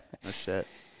 Yeah. No shit.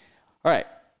 All right.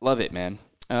 Love it, man.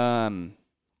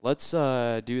 Let's do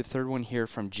a third one here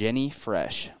from Jenny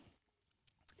Fresh.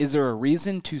 Is there a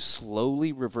reason to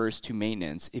slowly reverse to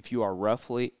maintenance if you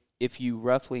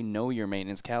roughly know your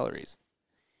maintenance calories?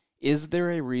 Is there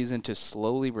a reason to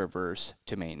slowly reverse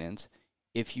to maintenance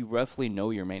if you roughly know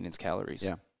your maintenance calories?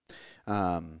 Yeah.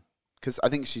 Because I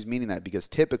think she's meaning that because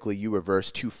typically you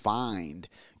reverse to find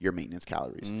your maintenance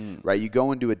calories, right? You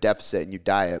go into a deficit and you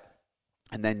diet,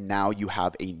 and then now you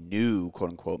have a new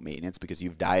quote-unquote maintenance because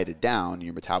you've dieted down and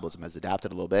your metabolism has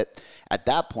adapted a little bit. At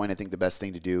that point, I think the best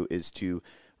thing to do is to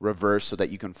reverse so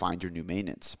that you can find your new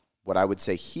maintenance. What I would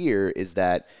say here is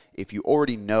that if you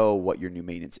already know what your new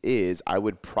maintenance is, I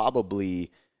would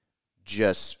probably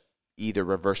just either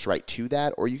reverse right to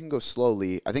that or you can go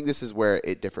slowly. I think this is where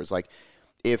it differs. Like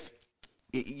if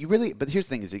you really, but here's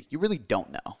the thing is you really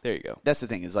don't know. There you go. That's the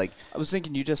thing is like. I was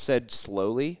thinking you just said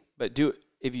slowly, but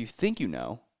if you think you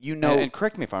know, and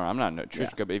correct me if I'm not a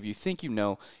nutrition guy, but if you think you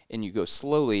know and you go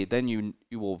slowly, then you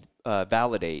will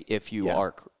validate if you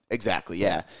are. Exactly,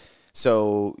 yeah.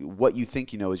 So what you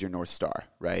think you know is your North Star,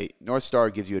 right? North Star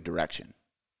gives you a direction.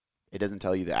 It doesn't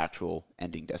tell you the actual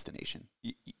ending destination.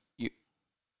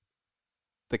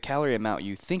 The calorie amount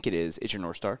you think it is your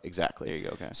North Star? Exactly. There you go,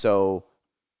 okay. So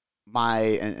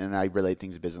and I relate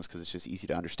things to business because it's just easy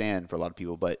to understand for a lot of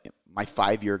people, but my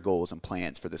 5-year goals and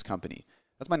plans for this company,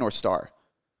 that's my North Star.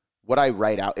 What I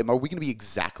write out, are we going to be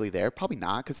exactly there? Probably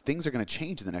not, because things are going to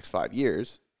change in the next 5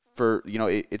 years.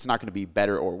 It's not going to be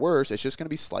better or worse. It's just going to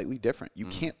be slightly different. You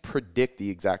can't predict the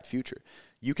exact future.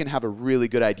 You can have a really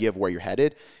good idea of where you're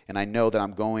headed, and I know that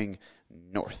I'm going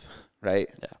north, right?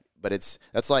 Yeah. But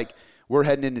that's like we're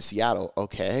heading into Seattle.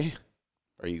 Okay,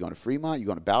 are you going to Fremont? You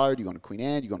going to Ballard? You going to Queen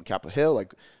Anne? You going to Capitol Hill?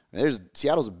 Like there's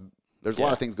a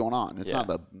lot of things going on. It's not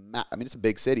it's a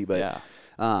big city, but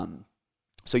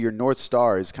so So your North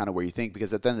Star is kind of where you think,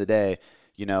 because at the end of the day,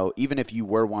 you know, even if you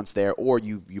were once there, or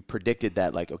you predicted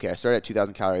that, like, okay, I started at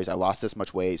 2,000 calories, I lost this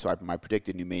much weight, so my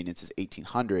predicted new maintenance is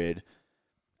 1,800.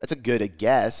 That's a good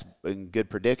guess and good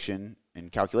prediction and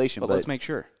calculation. But let's make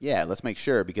sure. Yeah, let's make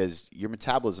sure, because your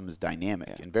metabolism is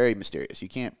dynamic and very mysterious. You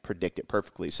can't predict it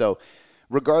perfectly. So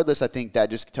regardless, I think that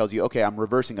just tells you, okay, I'm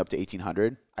reversing up to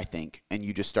 1,800, I think, and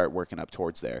you just start working up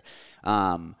towards there.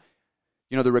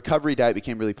 You know, the recovery diet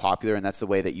became really popular, and that's the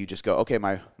way that you just go, okay,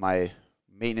 my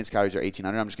maintenance calories are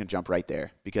 1,800. I'm just going to jump right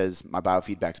there because my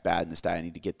biofeedback's bad in this diet. I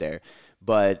need to get there.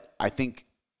 But I think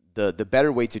the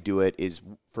better way to do it is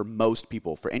for most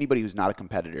people, for anybody who's not a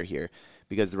competitor here,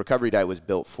 because the recovery diet was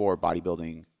built for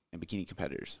bodybuilding and bikini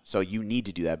competitors. So you need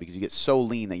to do that because you get so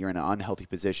lean that you're in an unhealthy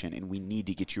position, and we need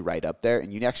to get you right up there.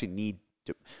 And you actually need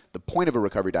to, the point of a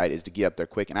recovery diet is to get up there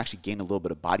quick and actually gain a little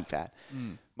bit of body fat.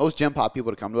 Most Gen Pop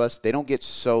people to come to us, they don't get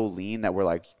so lean that we're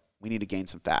like, we need to gain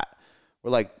some fat.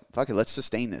 We're like, fuck it, let's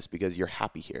sustain this because you're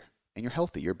happy here and you're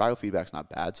healthy. Your biofeedback's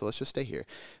not bad, so let's just stay here.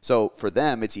 So for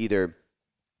them, it's either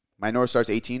my North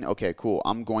Star's 18, okay, cool.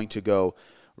 I'm going to go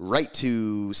right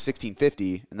to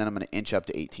 1650, and then I'm going to inch up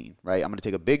to 18, right? I'm going to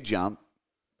take a big jump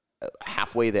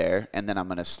halfway there, and then I'm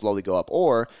going to slowly go up.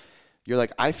 Or you're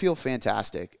like, I feel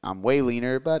fantastic. I'm way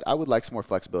leaner, but I would like some more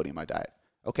flexibility in my diet.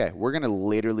 Okay, we're going to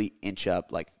literally inch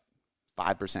up like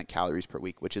 5% calories per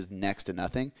week, which is next to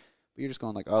nothing. But you're just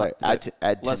going like, all right,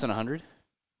 add less than 100?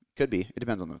 Could be. It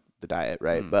depends on the diet,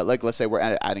 right? But like, let's say we're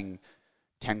adding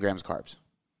 10 grams of carbs.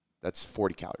 That's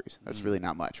 40 calories. That's really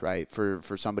not much, right?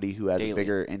 For somebody who has daily. A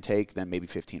bigger intake, then maybe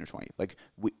 15 or 20. Like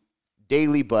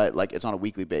daily, but like it's on a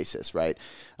weekly basis, right?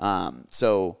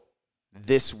 So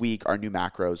this week, our new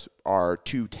macros are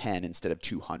 210 instead of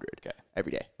 200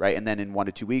 every day, right? And then in 1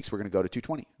 to 2 weeks, we're going to go to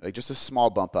 220, like just a small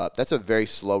bump up. That's a very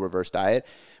slow reverse diet,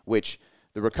 which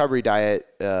the recovery diet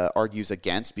argues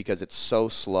against because it's so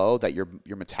slow that your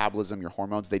metabolism, your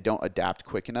hormones, they don't adapt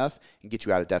quick enough and get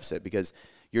you out of deficit because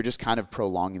you're just kind of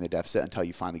prolonging the deficit until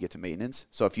you finally get to maintenance.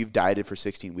 So if you've dieted for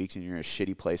 16 weeks and you're in a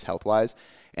shitty place health-wise,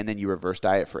 and then you reverse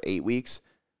diet for 8 weeks,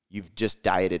 you've just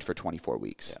dieted for 24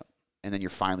 weeks. Yeah. And then you're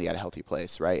finally at a healthy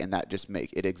place, right? And that just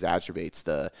exacerbates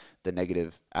the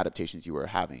negative adaptations you were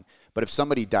having. But if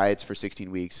somebody diets for 16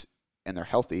 weeks and they're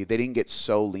healthy, they didn't get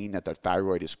so lean that their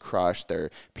thyroid is crushed, their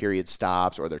period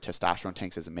stops, or their testosterone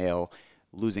tanks as a male,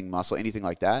 losing muscle, anything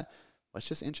like that, let's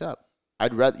just inch up.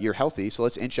 I'd rather you're healthy, so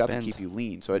let's inch up and keep you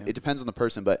lean. So it depends on the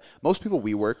person, but most people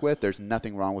we work with, there's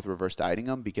nothing wrong with reverse dieting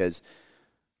them because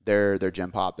they're Gen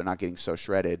Pop. They're not getting so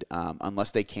shredded unless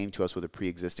they came to us with a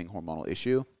pre-existing hormonal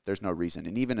issue. There's no reason.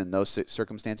 And even in those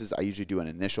circumstances, I usually do an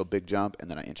initial big jump and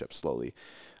then I inch up slowly.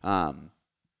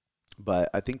 But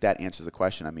I think that answers the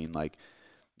question. I mean, like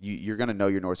you're going to know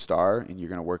your North Star and you're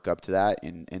going to work up to that.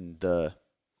 And the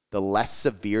less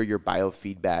severe your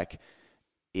biofeedback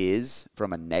is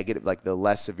from a negative, like the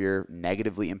less severe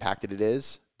negatively impacted it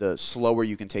is, the slower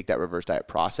you can take that reverse diet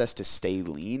process to stay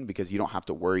lean because you don't have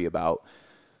to worry about,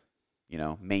 you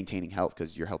know, maintaining health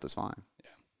because your health is fine.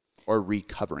 Yeah. Or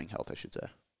recovering health, I should say.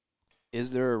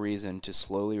 Is there a reason to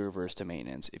slowly reverse to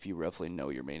maintenance if you roughly know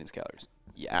your maintenance calories?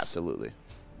 Yes. Absolutely.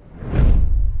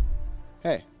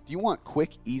 Hey, do you want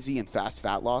quick, easy, and fast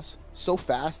fat loss? So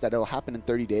fast that it'll happen in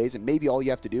 30 days and maybe all you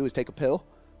have to do is take a pill?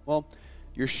 Well,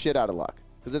 you're shit out of luck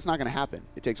because it's not going to happen.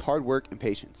 It takes hard work and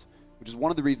patience, which is one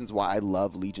of the reasons why I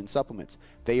love Legion Supplements.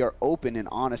 They are open and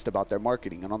honest about their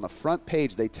marketing, and on the front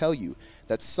page, they tell you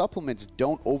that supplements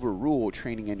don't overrule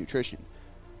training and nutrition,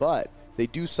 but they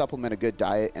do supplement a good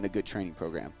diet and a good training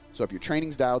program. So if your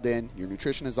training's dialed in, your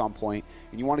nutrition is on point,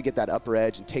 and you want to get that upper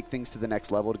edge and take things to the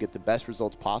next level to get the best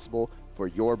results possible for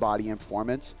your body and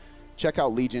performance, check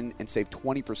out Legion and save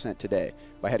 20% today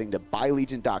by heading to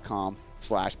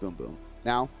buylegion.com/boomboom.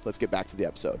 Now, let's get back to the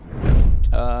episode.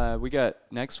 We got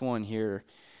next one here.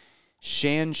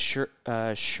 Shan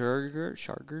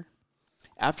Sharger.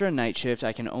 After a night shift,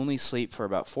 I can only sleep for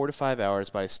about 4 to 5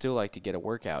 hours, but I still like to get a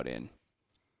workout in.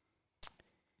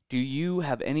 Do you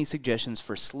have any suggestions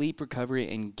for sleep recovery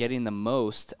and getting the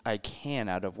most I can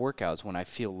out of workouts when I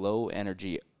feel low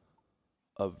energy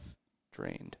of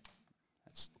drained?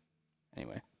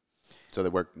 Anyway. So they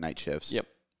work night shifts. Yep.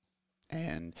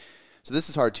 And so this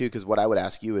is hard too, because what I would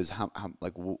ask you is how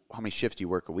many shifts do you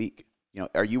work a week? You know,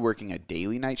 are you working a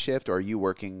daily night shift, or are you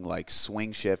working like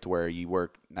swing shift where you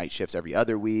work night shifts every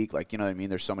other week? Like, you know what I mean?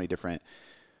 There's so many different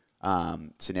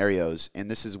scenarios,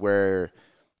 and this is where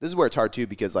it's hard too,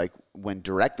 because like when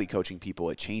directly coaching people,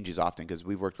 it changes often, because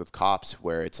we've worked with cops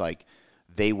where it's like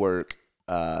they're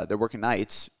working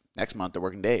nights, next month they're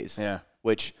working days. Yeah.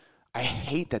 Which I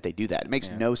hate that they do that. It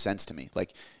makes no sense to me.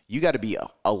 Like, you got to be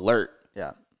alert.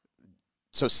 Yeah.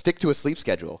 so stick to a sleep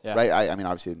schedule, Yeah. right? I mean,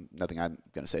 obviously, nothing I'm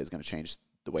going to say is going to change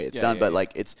the way it's done, yeah, but yeah.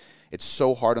 like it's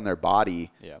so hard on their body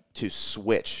Yeah. to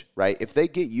switch, right? If they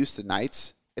get used to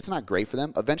nights, it's not great for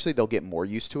them. Eventually, they'll get more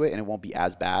used to it, and it won't be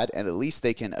as bad. And at least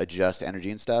they can adjust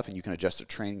energy and stuff, and you can adjust their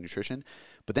training, nutrition.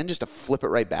 But then just to flip it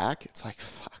right back, it's like,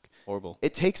 fuck. Horrible.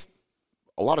 It takes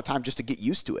a lot of time just to get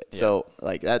used to it. Yeah. So,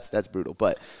 like, that's brutal.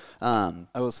 But I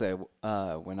will say,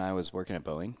 when I was working at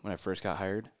Boeing, when I first got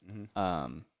hired,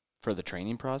 for the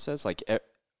training process, like,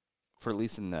 for at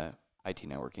least in the IT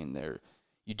networking,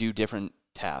 you do different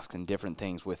tasks and different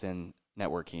things within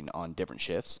networking on different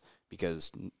shifts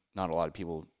because not a lot of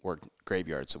people work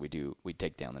graveyards, so we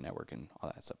take down the network and all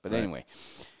that stuff. But anyway,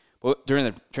 well, during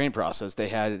the training process,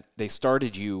 they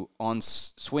started you on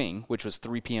swing, which was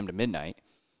 3 p.m. to midnight,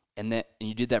 and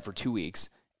you did that for 2 weeks,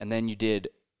 and then you did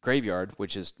graveyard,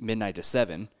 which is midnight to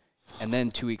 7, and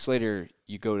then 2 weeks later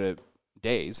you go to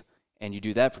days and you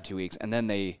do that for 2 weeks, and then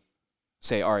they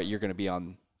say, all right, you're going to be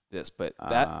on this. But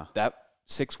that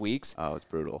 6 weeks. Oh, it's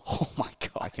brutal. Oh my God.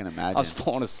 I can imagine. I was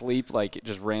falling asleep like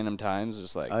just random times,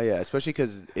 just like. Oh yeah, especially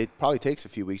because it probably takes a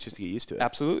few weeks just to get used to it.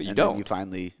 Absolutely, and then you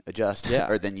finally adjust,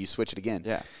 or then you switch it again.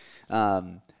 Yeah.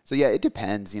 So yeah, it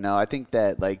depends. I think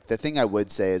that like the thing I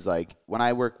would say is like when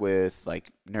I work with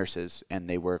like nurses and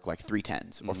they work like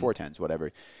 310s or 410s,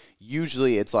 whatever.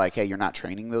 Usually it's like, hey, you're not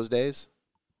training those days,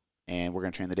 and we're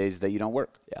gonna train the days that you don't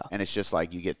work. Yeah. And it's just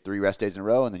like you get 3 rest days in a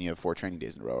row, and then you have 4 training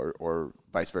days in a row, or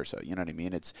vice versa. You know what I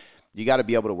mean? You got to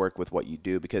be able to work with what you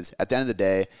do, because at the end of the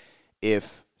day,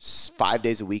 if 5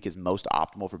 days a week is most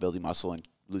optimal for building muscle and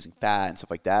losing fat and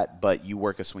stuff like that, but you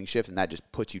work a swing shift and that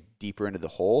just puts you deeper into the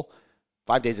hole,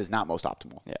 5 days is not most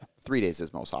optimal. Yeah. 3 days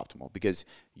is most optimal, because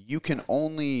you can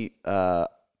only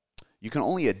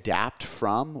adapt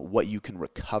from what you can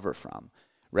recover from,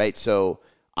 right? So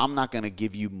I'm not going to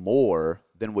give you more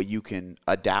than what you can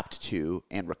adapt to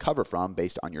and recover from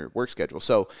based on your work schedule.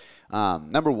 So,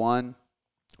 number one,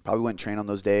 probably wouldn't train on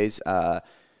those days, but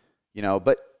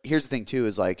here's the thing too,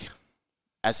 is like,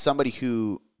 as somebody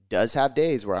who does have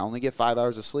days where I only get 5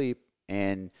 hours of sleep,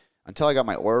 and until I got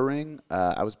my Oura Ring,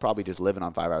 I was probably just living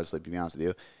on 5 hours of sleep, to be honest with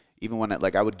you. Even when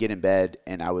I would get in bed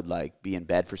and I would like be in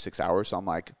bed for 6 hours. So I'm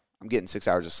like, I'm getting 6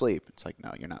 hours of sleep. It's like,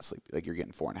 no, you're not sleeping. Like, you're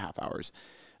getting 4.5 hours.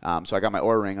 So I got my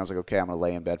Oura Ring. I was like, okay, I'm going to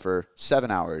lay in bed for 7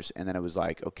 hours. And then it was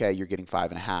like, okay, you're getting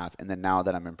 5.5. And then now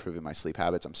that I'm improving my sleep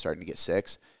habits, I'm starting to get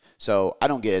 6. So I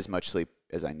don't get as much sleep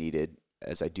as I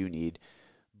do need.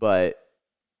 But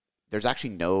there's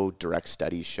actually no direct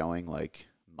studies showing like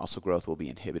muscle growth will be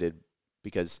inhibited,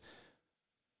 because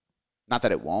not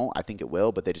that it won't, I think it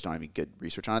will, but they just don't have any good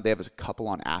research on it. They have a couple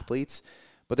on athletes,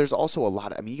 but there's also a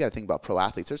lot of, you got to think about pro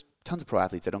athletes. There's tons of pro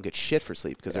athletes that don't get shit for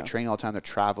sleep because they're training all the time, they're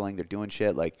traveling, they're doing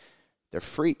shit, like they're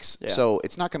freaks. Yeah. So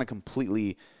it's not going to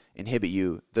completely inhibit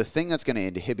you. The thing that's going to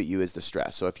inhibit you is the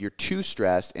stress. So if you're too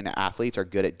stressed, and athletes are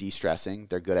good at de-stressing,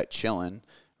 they're good at chilling,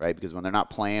 right? Because when they're not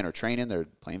playing or training, they're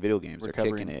playing video games, they're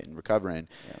kicking it and recovering.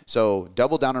 Yeah. So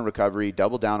double down on recovery,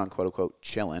 double down on quote unquote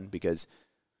chilling, because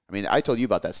I told you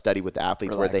about that study with the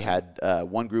athletes where they had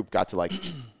one group got to like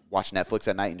watch Netflix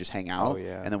at night and just hang out,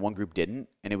 and then one group didn't,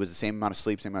 and it was the same amount of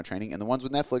sleep, same amount of training, and the ones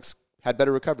with Netflix had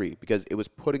better recovery because it was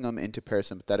putting them into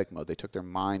parasympathetic mode. They took their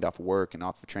mind off of work and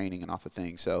off of training and off of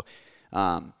things. So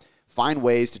find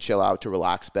ways to chill out, to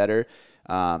relax better.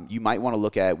 You might want to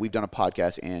look at, we've done a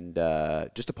podcast and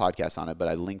just a podcast on it, but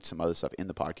I linked some other stuff in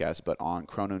the podcast, but on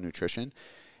chrononutrition.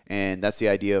 And that's the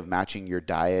idea of matching your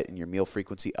diet and your meal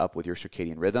frequency up with your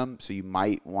circadian rhythm. So you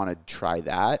might want to try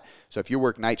that. So if you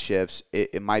work night shifts,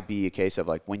 it might be a case of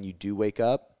like when you do wake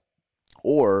up,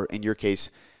 or in your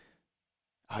case,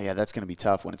 oh yeah, that's going to be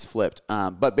tough when it's flipped.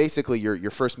 But basically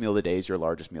your first meal of the day is your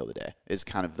largest meal of the day, is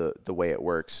kind of the way it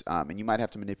works. And you might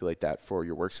have to manipulate that for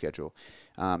your work schedule.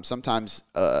 Sometimes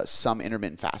some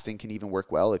intermittent fasting can even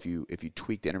work well if you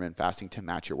tweak the intermittent fasting to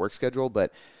match your work schedule.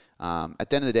 But at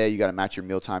the end of the day, you got to match your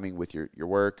meal timing with your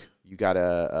work. You got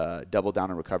to double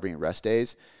down on recovery and rest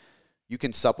days. You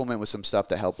can supplement with some stuff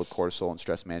that help with cortisol and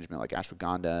stress management, like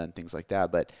ashwagandha and things like that.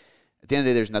 But at the end of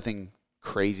the day, there's nothing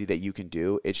crazy that you can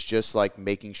do. It's just like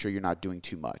making sure you're not doing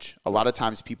too much. A lot of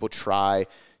times people try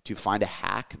to find a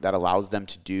hack that allows them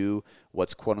to do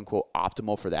what's quote unquote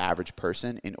optimal for the average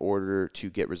person in order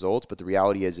to get results. But the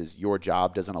reality is your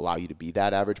job doesn't allow you to be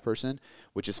that average person,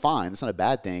 which is fine. It's not a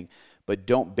bad thing. But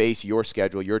don't base your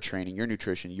schedule, your training, your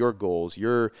nutrition, your goals,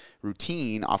 your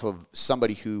routine off of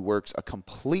somebody who works a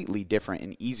completely different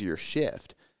and easier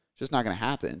shift. It's just not going to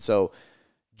happen. So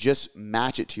just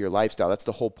match it to your lifestyle. That's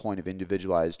the whole point of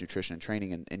individualized nutrition and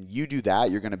training. And you do that,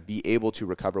 you're going to be able to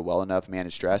recover well enough,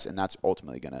 manage stress, and that's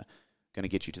ultimately going to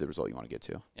get you to the result you want to get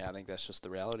to. Yeah, I think that's just the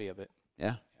reality of it.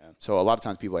 Yeah. Yeah. So a lot of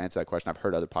times people answer that question. I've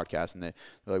heard other podcasts, and they're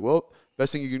like, well,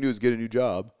 best thing you can do is get a new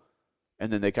job.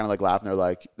 And then they kind of like laugh, and they're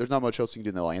like, there's not much else you can do,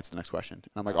 and they'll answer the next question.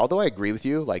 And I'm like, although I agree with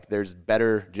you, like there's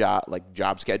better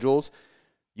job schedules,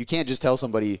 you can't just tell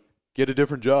somebody, get a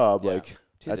different job. Yeah. Like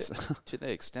to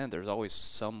the extent there's always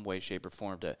some way, shape, or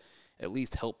form to at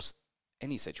least helps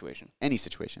any situation. Any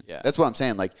situation. Yeah. That's what I'm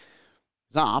saying. Like,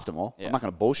 it's not optimal. Yeah. I'm not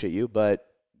going to bullshit you, but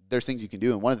there's things you can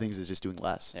do. And one of the things is just doing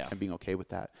less Yeah. and being okay with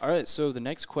that. All right. So the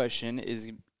next question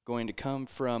is going to come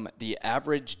from the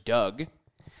average Doug. It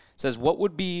says, what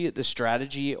would be the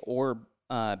strategy or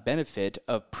benefit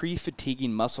of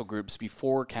pre-fatiguing muscle groups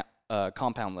before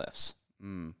compound lifts?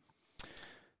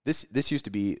 This used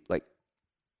to be like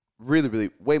really,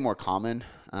 really way more common.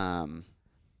 I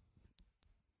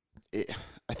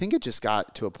think it just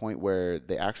got to a point where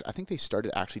I think they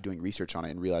started actually doing research on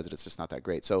it and realized that it's just not that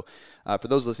great. So for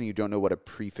those listening who don't know what a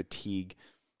pre-fatigue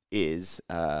is,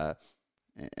 I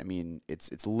mean,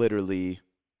 it's literally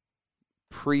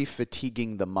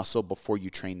pre-fatiguing the muscle before you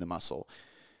train the muscle,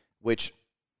 which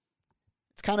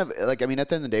it's kind of like, I mean, at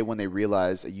the end of the day, when they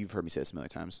realize, you've heard me say this a million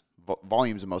times,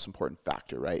 volume is the most important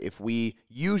factor, right? If we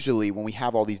usually, when we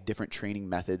have all these different training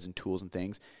methods and tools and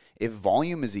things, if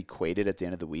volume is equated at the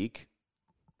end of the week,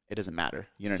 it doesn't matter.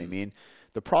 You know what I mean?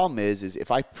 The problem is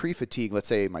if I pre-fatigue, let's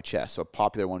say my chest, so a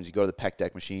popular one is you go to the pec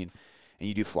deck machine and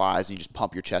you do flies and you just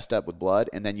pump your chest up with blood,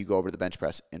 and then you go over to the bench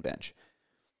press and bench.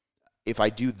 If I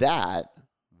do that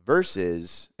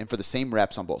versus, and for the same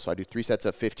reps on both, so I do 3 sets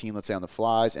of 15, let's say on the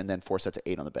flies, and then 4 sets of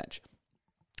 8 on the bench.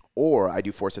 Or I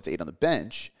do 4 sets of 8 on the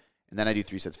bench, and then I do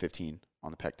 3 sets of 15 on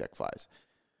the pec deck flies.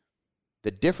 The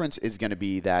difference is going to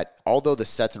be that although the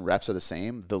sets and reps are the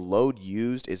same, the load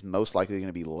used is most likely going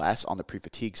to be less on the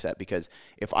pre-fatigue set, because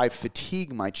if I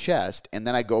fatigue my chest and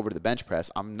then I go over to the bench press,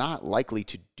 I'm not likely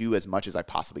to do as much as I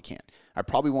possibly can. I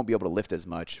probably won't be able to lift as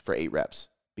much for 8 reps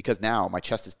because now my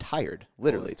chest is tired.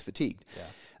 Literally, it's fatigued. Yeah.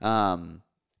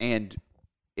 And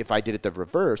if I did it the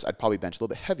reverse, I'd probably bench a little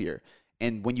bit heavier.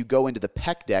 And when you go into the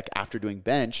pec deck after doing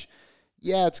bench,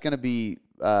 yeah, it's going to be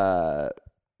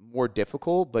more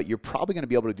difficult, but you're probably going to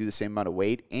be able to do the same amount of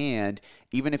weight. And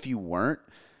even if you weren't,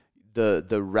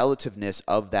 the relativeness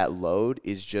of that load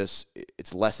is just,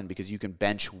 it's lessened because you can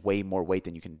bench way more weight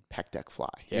than you can pec deck fly.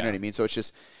 You know what I mean? So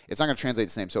it's not going to translate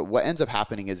the same. So what ends up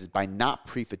happening is by not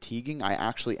pre-fatiguing, I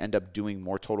actually end up doing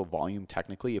more total volume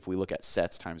technically. If we look at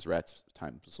sets times reps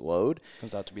times load,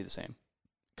 Comes out to be the same.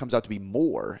 Comes out to be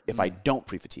more if I don't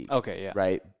pre-fatigue. Okay, yeah.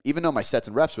 Right? Even though my sets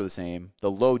and reps were the same,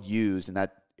 the load used, and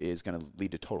that is going to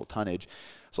lead to total tonnage.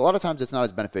 So a lot of times it's not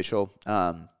as beneficial.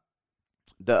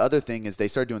 The other thing is they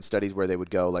started doing studies where they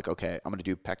would go like, okay, I'm going to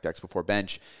do pec decks before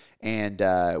bench. And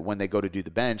when they go to do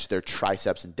the bench, their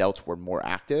triceps and delts were more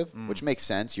active, which makes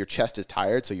sense. Your chest is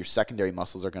tired, so your secondary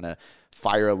muscles are going to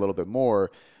fire a little bit more,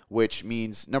 which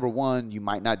means, number one, you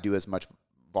might not do as much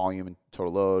volume and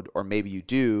total load, or maybe you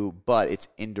do, but it's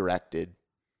directed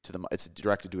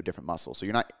to a different muscle. So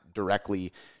you're not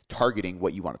directly targeting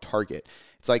what you want to target.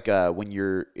 It's like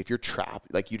if you're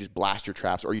trapped, like you just blast your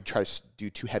traps, or you try to do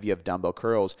too heavy of dumbbell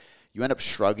curls, you end up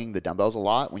shrugging the dumbbells a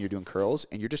lot when you're doing curls,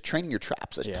 and you're just training your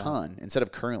traps a ton instead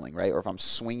of curling, right? Or if I'm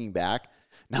swinging back,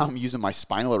 now I'm using my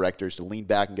spinal erectors to lean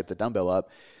back and get the dumbbell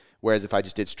up. Whereas if I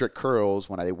just did strict curls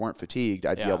when they weren't fatigued,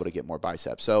 I'd be able to get more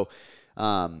biceps. So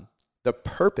the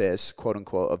purpose, quote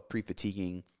unquote, of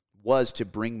pre-fatiguing was to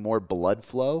bring more blood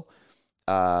flow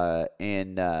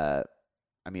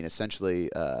essentially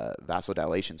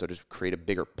vasodilation. So just create a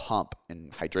bigger pump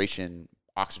and hydration,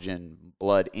 oxygen,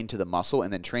 blood into the muscle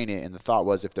and then train it. And the thought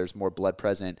was if there's more blood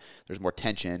present, there's more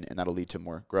tension, and that'll lead to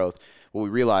more growth. What we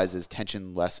realize is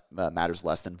tension matters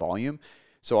less than volume.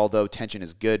 So although tension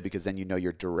is good because then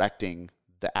you're directing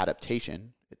the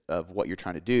adaptation of what you're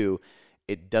trying to do,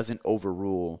 it doesn't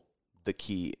overrule the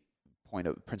key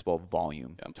principle of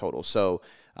volume total. So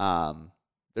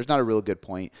there's not a real good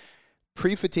point.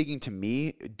 Pre-fatiguing, to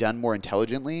me, done more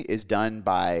intelligently, is done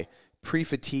by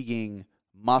pre-fatiguing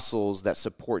muscles that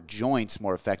support joints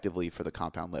more effectively for the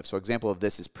compound lift. So example of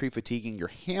this is pre-fatiguing your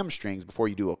hamstrings before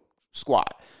you do a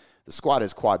squat. The squat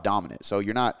is quad dominant. So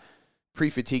you're not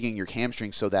pre-fatiguing your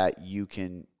hamstrings so that you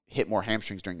can hit more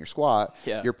hamstrings during your squat.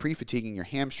 Yeah. You're pre-fatiguing your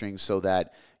hamstrings so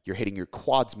that you're hitting your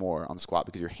quads more on the squat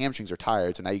because your hamstrings are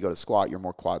tired. So now you go to squat, you're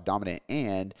more quad dominant.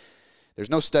 And there's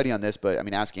no study on this, but I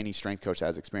mean, ask any strength coach that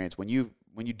has experience. When you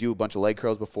do a bunch of leg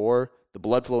curls before, the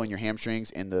blood flow in your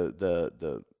hamstrings and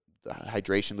the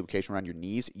hydration, lubrication around your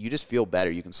knees, you just feel better.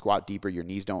 You can squat deeper. Your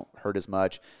knees don't hurt as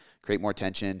much, create more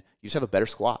tension. You just have a better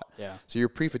squat. Yeah. So you're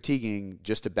pre-fatiguing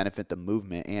just to benefit the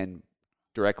movement and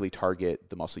directly target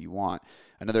the muscle you want.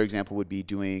 Another example would be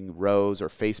doing rows or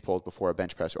face pulls before a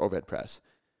bench press or overhead press.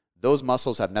 those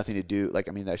muscles have nothing to do, like,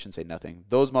 I mean, I shouldn't say nothing.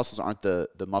 Those muscles aren't the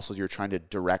muscles you're trying to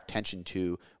direct tension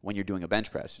to when you're doing a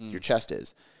bench press. Your chest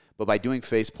is. But by doing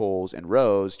face pulls and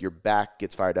rows, your back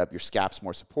gets fired up, your scap's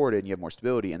more supported, and you have more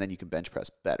stability, and then you can bench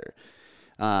press better.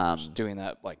 Just doing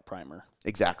that like primer.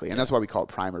 Exactly. And that's why we call it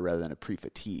primer rather than a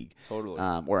pre-fatigue. Totally.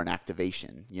 Or an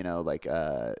activation, you know, like,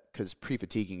 because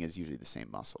pre-fatiguing is usually the same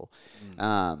muscle.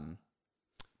 The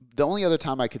only other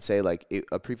time I could say, like,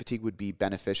 a pre-fatigue would be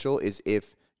beneficial is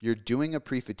if you're doing a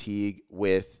pre-fatigue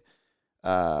with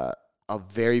a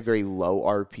very, very low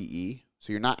RPE.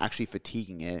 So you're not actually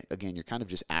fatiguing it. Again, you're kind of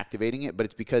just activating it, but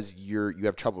it's because you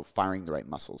have trouble firing the right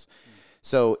muscles.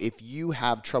 So if you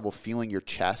have trouble feeling your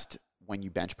chest when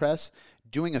you bench press,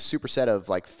 doing a superset of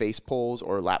like face pulls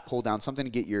or lat pull down, something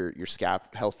to get your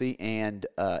scap healthy, and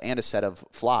a set of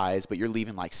flies, but you're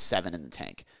leaving like 7 in the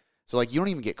tank. So like you don't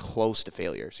even get close to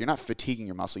failure. So you're not fatiguing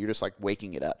your muscle. You're just like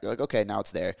waking it up. You're like, okay, now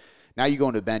it's there. Now you go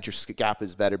into bench, your scap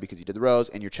is better because you did the rows,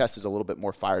 and your chest is a little bit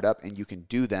more fired up, and you can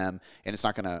do them, and it's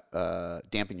not going to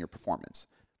dampen your performance.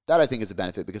 That I think is a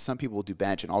benefit, because some people will do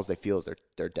bench and all they feel is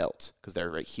their delts because they're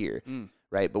right here,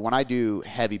 right? But when I do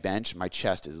heavy bench, my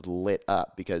chest is lit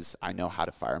up because I know how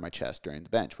to fire my chest during the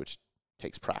bench, which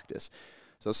takes practice.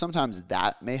 So sometimes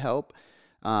that may help.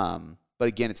 But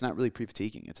again, it's not really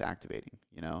pre-fatiguing; it's activating.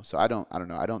 You know, so I don't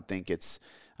know. I don't think it's.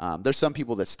 There's some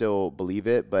people that still believe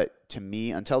it, but to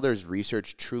me, until there's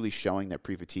research truly showing that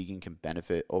pre-fatiguing can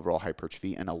benefit overall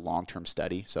hypertrophy in a long-term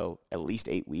study, so at least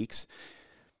 8 weeks,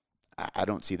 I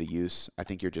don't see the use. I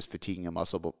think you're just fatiguing a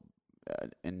muscle,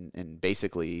 and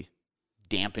basically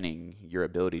dampening your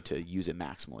ability to use it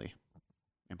maximally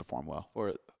and perform well.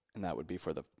 And that would be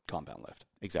for the compound lift.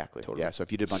 Exactly. Totally. Yeah. So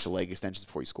if you did a bunch of leg extensions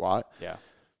before you squat, yeah.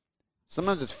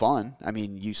 Sometimes it's fun. I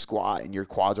mean, you squat and your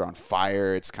quads are on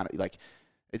fire. It's kind of like,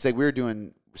 it's like we were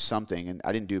doing something, and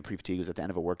I didn't do a pre-fatigue. It was at the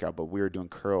end of a workout, but we were doing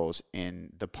curls,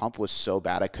 and the pump was so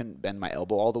bad I couldn't bend my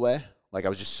elbow all the way. Like, I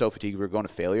was just so fatigued. We were going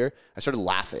to failure. I started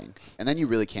laughing, and then you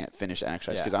really can't finish an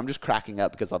exercise because I'm just cracking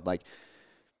up because I'm like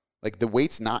the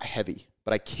weight's not heavy,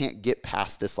 but I can't get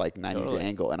past this like 90-degree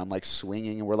angle, and I'm like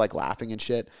swinging, and we're like laughing and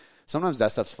shit. Sometimes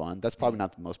that stuff's fun. That's probably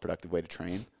not the most productive way to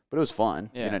train, but it was fun.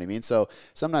 You know what I mean? So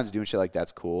sometimes doing shit like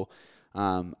that's cool.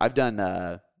 I've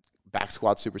done back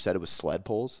squat supersetted with sled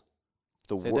pulls.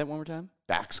 Say that one more time.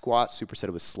 Back squat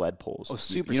supersetted with sled pulls. Oh,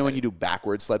 superset. You know when you do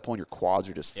backwards sled pull and your quads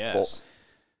are just full.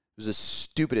 It was the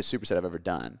stupidest superset I've ever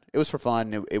done. It was for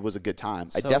fun. It was a good time.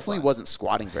 I definitely wasn't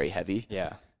squatting very heavy.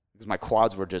 Yeah. Because my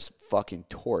quads were just fucking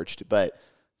torched. But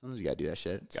sometimes you gotta do that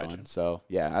shit. It's fun. So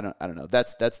yeah, I don't know.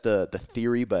 That's the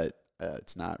theory, but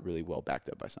it's not really well backed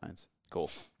up by science.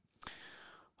 Cool.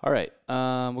 All right.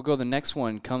 We'll go. The next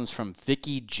one comes from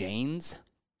Vicky Janes.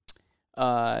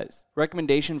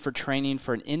 Recommendation for training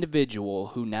for an individual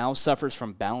who now suffers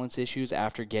from balance issues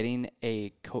after getting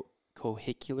a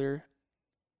cochlear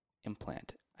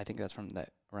implant. I think that's from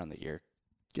around the year.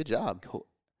 Good job.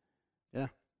 Yeah.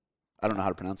 I don't know how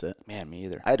to pronounce it. Man, me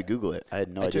either. I had to Google it. I had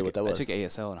no idea what that was. I took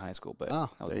ASL in high school, but that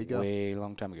was there you go. way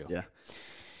long time ago. Yeah.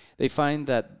 They find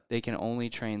that they can only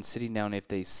train sitting down. If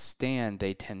they stand,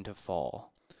 they tend to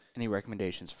fall. Any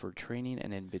recommendations for training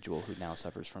an individual who now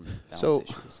suffers from balance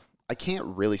issues? I can't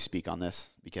really speak on this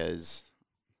because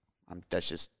that's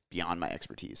just beyond my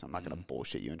expertise. I'm not going to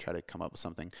bullshit you and try to come up with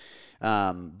something.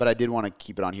 But I did want to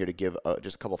keep it on here to give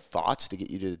just a couple thoughts to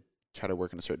get you to try to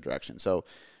work in a certain direction. So,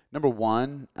 number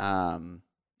one, my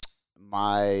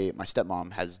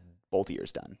stepmom has both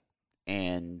ears done.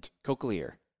 And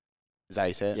cochlear. Is that how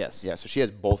you say it? Yes. Yeah, so she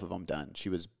has both of them done. She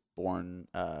was born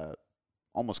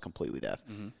almost completely deaf.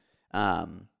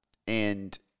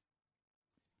 And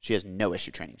she has no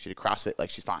issue training. She did CrossFit, like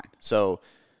she's fine. So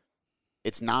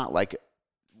it's not like,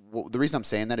 the reason I'm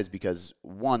saying that is because,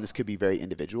 one, this could be very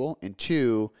individual, and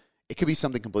two, it could be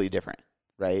something completely different,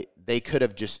 right? They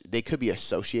could be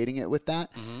associating it with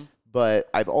that. But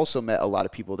I've also met a lot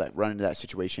of people that run into that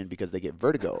situation because they get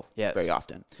vertigo very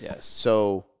often. Yes.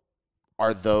 So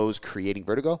are those creating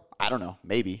vertigo? I don't know.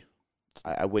 Maybe.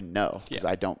 I wouldn't know because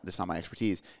that's not my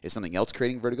expertise. Is something else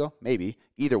creating vertigo? Maybe.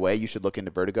 Either way, you should look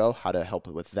into vertigo, how to help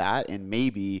with that, and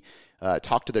maybe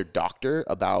talk to their doctor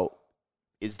about,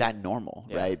 is that normal,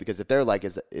 right? Because if they're like,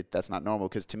 that's not normal,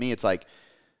 because to me, it's like,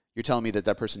 you're telling me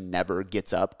that person never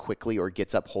gets up quickly or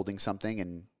gets up holding something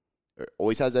and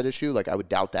always has that issue. Like, I would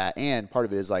doubt that. And part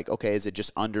of it is like, okay, is it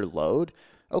just under load?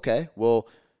 Okay, well,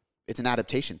 it's an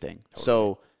adaptation thing. Totally.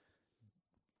 So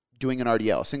doing an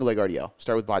RDL, single leg RDL,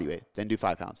 start with body weight, then do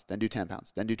 5 pounds, then do 10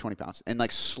 pounds, then do 20 pounds, and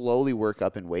like slowly work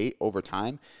up in weight over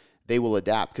time. They will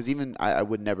adapt. Because even I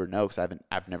would never know, because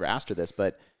I've never asked her this,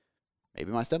 but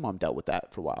maybe my stepmom dealt with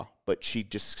that for a while, but she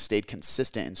just stayed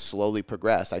consistent and slowly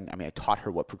progressed. I mean, I taught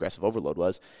her what progressive overload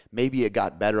was. Maybe it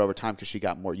got better over time because she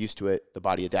got more used to it. The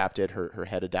body adapted, her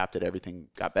head adapted, everything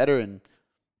got better, and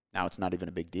now it's not even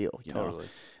a big deal, you know?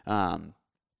 Totally.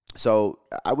 So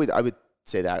I would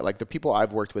say that, like, the people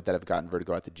I've worked with that have gotten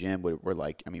vertigo at the gym were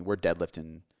like, I mean, we're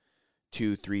deadlifting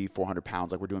 200, 300, 400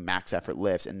 pounds, like we're doing max effort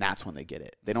lifts, and that's when they get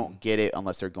it. They don't get it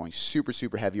unless they're going super,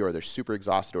 super heavy, or they're super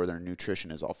exhausted, or their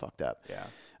nutrition is all fucked up. Yeah.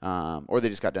 Or they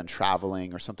just got done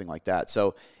traveling or something like that.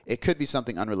 So it could be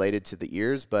something unrelated to the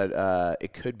ears, but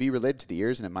it could be related to the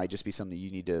ears, and it might just be something you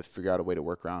need to figure out a way to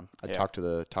work around. I'd talk to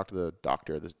the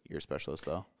doctor, the ear specialist,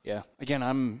 though. Yeah. Again,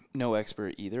 I'm no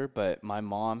expert either, but my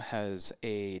mom has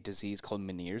a disease called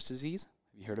Meniere's disease.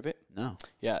 Have you heard of it? No.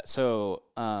 Yeah. So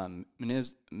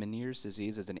Meniere's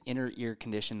disease is an inner ear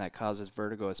condition that causes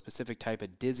vertigo, a specific type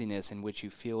of dizziness in which you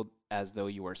feel as though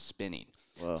you are spinning.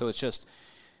 Whoa. So it's just,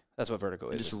 that's what vertigo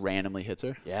is. It just randomly hits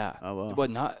her? Yeah. Oh,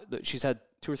 wow. But she's had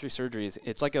 2 or 3 surgeries.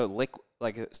 It's like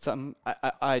something,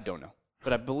 I don't know.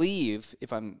 But I believe,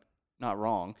 if I'm not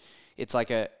wrong, it's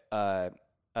like a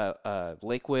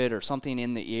liquid or something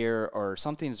in the ear, or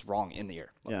something's wrong in the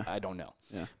ear. Yeah. I don't know.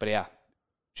 Yeah. But yeah,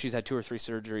 she's had 2 or 3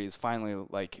 surgeries finally,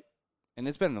 and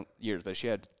it's been years, but she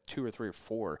had 2 or 3 or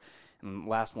 4, and the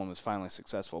last one was finally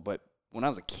successful. But when I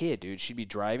was a kid, dude, she'd be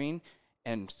driving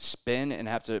and spin and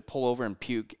have to pull over and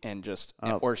puke and just,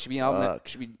 or she'd be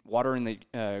she'd be watering the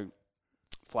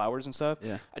flowers and stuff.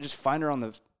 Yeah. I just find her on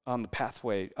the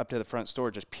pathway up to the front store,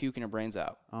 just puking her brains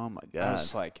out. Oh my God. I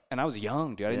was like, and I was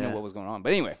young, dude. I didn't know what was going on.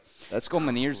 But anyway, that's called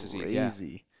Meniere's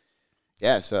disease.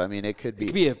 Yeah. So I mean, it could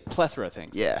be a plethora of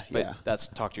things. Yeah. But yeah. that's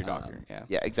talk to your doctor.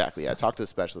 Yeah. Exactly. Yeah. Talk to the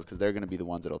specialist, because they're going to be the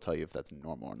ones that'll tell you if that's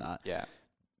normal or not. Yeah.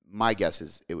 My guess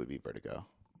is it would be vertigo.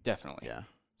 Definitely. Yeah.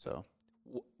 So.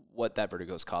 What that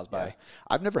vertigo is caused by.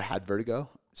 I've never had vertigo,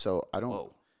 so I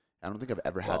don't think I've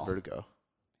ever had vertigo.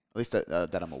 At least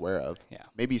that I'm aware of. Yeah.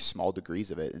 Maybe small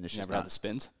degrees of it, and it's just never had the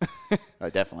spins.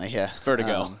 Definitely, yeah. It's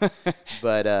vertigo.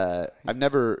 But I've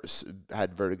never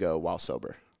had vertigo while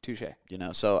sober. Touche. You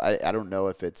know, so I don't know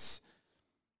if it's.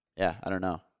 Yeah, I don't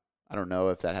know. I don't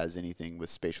know if that has anything with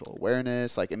spatial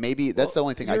awareness. Like, and maybe that's the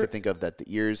only thing I could think of, that the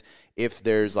ears, if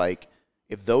there's like.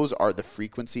 If those are, the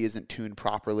frequency isn't tuned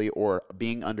properly, or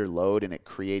being under load and it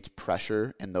creates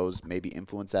pressure, and those maybe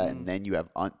influence that, and then you have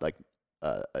a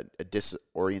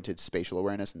disoriented spatial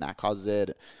awareness, and that causes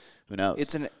it. Who knows?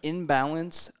 It's an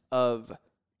imbalance of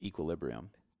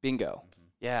equilibrium. Bingo. Mm-hmm.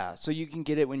 Yeah. So you can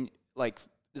get it when, like,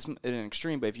 this is an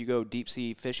extreme, but if you go deep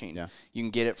sea fishing, you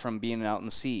can get it from being out in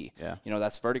the sea. Yeah. You know,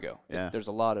 that's vertigo. Yeah. There's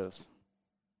a lot of.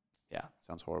 Yeah.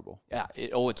 Sounds horrible. Yeah.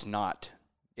 It's not.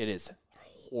 It is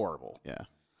horrible. Yeah.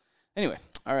 Anyway,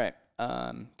 all right.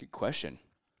 Good question.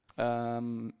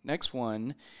 Next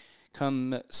one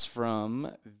comes from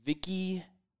Vicky.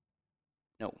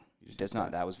 No, it does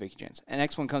not. That was Vicky Jens. And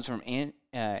next one comes from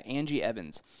Angie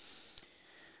Evans.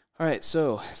 All right,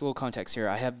 so it's a little context here.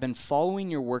 I have been following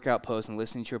your workout posts and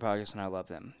listening to your podcast, and I love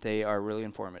them. They are really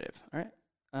informative. All right.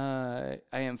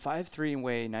 I am 5'3" and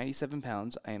weigh 97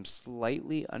 pounds. I am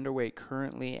slightly underweight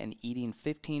currently and eating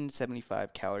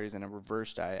 1575 calories in a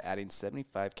reverse diet, adding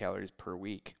 75 calories per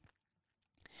week.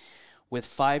 With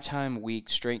 5-time-week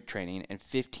strength training and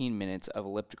 15 minutes of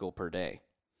elliptical per day.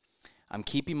 I'm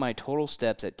keeping my total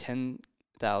steps at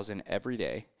 10,000 every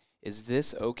day. Is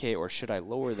this okay, or should I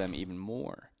lower them even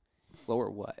more? Lower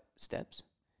what? Steps?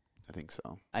 I think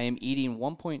so. I am eating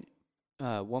 1.25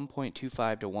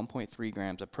 to 1.3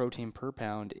 grams of protein per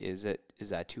pound. Is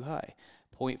that too high?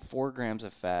 0.4 grams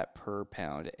of fat per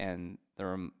pound, and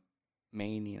the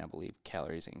remaining, I believe,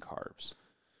 calories and carbs.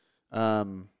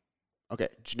 Okay.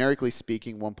 Generically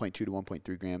speaking, 1.2 to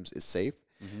 1.3 grams is safe.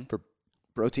 Mm-hmm. For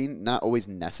protein, not always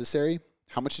necessary.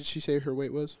 How much did she say her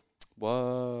weight was?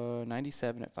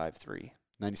 97 at 5'3".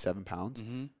 97 pounds?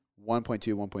 Mm-hmm.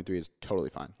 1.2, 1.3 is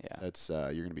totally fine. Yeah. That's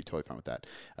you're going to be totally fine with that.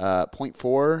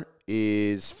 0.4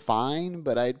 is fine,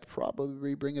 but I'd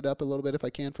probably bring it up a little bit if I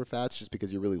can for fats, just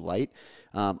because you're really light.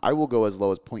 I will go as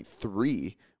low as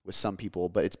 0.3 with some people,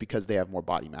 but it's because they have more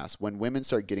body mass. When women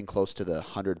start getting close to the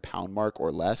 100-pound mark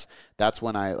or less, that's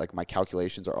when my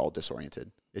calculations are all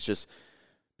disoriented. It's just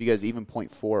because even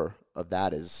 0.4 of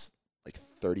that is like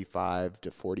 35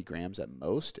 to 40 grams at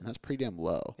most, and that's pretty damn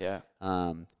low. Yeah.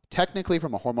 Technically,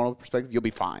 from a hormonal perspective, you'll be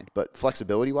fine. But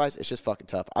flexibility-wise, it's just fucking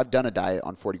tough. I've done a diet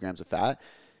on 40 grams of fat, and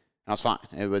I was fine.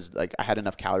 It was like I had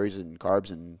enough calories and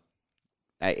carbs, and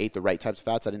I ate the right types of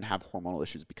fats. I didn't have hormonal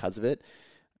issues because of it.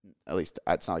 At least,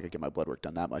 it's not like I get my blood work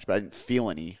done that much, but I didn't feel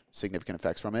any significant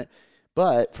effects from it.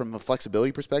 But from a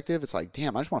flexibility perspective, it's like,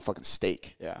 damn, I just want a fucking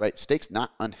steak. Yeah. Right? Steak's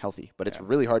not unhealthy, but it's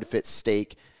really hard to fit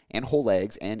steak and whole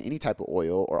eggs and any type of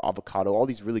oil or avocado, all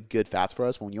these really good fats for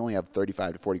us when you only have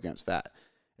 35 to 40 grams fat.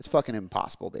 It's fucking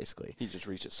impossible, basically. You just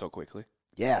reach it so quickly.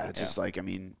 Yeah, it's just like, I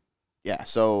mean, yeah.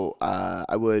 So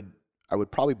I would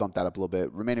probably bump that up a little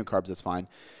bit. Remaining carbs, that's fine.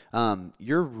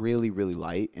 You're really, really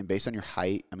light, and based on your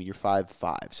height, I mean, you're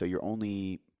 5'5", so you're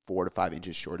only 4 to 5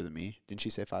 inches shorter than me. Didn't she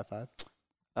say 5'5"?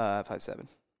 5'7".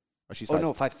 Oh, she's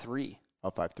 5'3". Oh,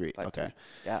 5'3". Okay.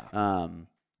 Yeah.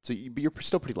 So but you're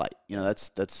still pretty light. You know,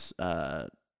 that's. I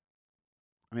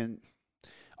mean,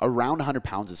 around 100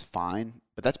 pounds is fine,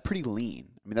 but that's pretty lean.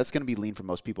 I mean, that's going to be lean for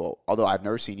most people. Although I've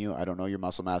never seen you, I don't know your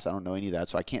muscle mass, I don't know any of that,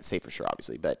 so I can't say for sure,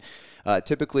 obviously. But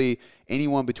typically,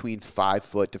 anyone between 5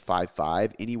 foot to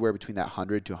 5'5", anywhere between that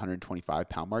 100 to 125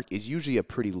 pound mark is usually a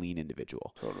pretty lean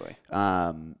individual. Totally.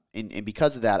 And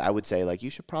because of that, I would say like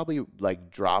you should probably like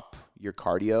drop your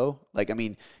cardio. Like, I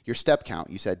mean, your step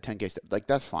count, you said 10K steps. Like,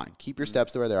 that's fine. Keep your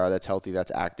steps where they are. That's healthy. That's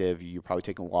active. You're probably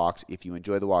taking walks. If you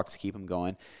enjoy the walks, keep them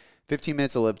going. 15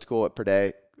 minutes elliptical per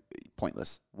day,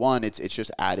 pointless. One, it's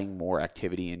just adding more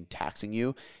activity and taxing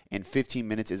you. And 15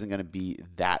 minutes isn't going to be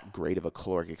that great of a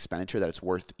caloric expenditure that it's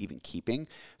worth even keeping.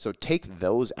 So take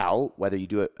those out, whether you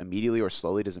do it immediately or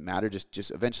slowly, doesn't matter.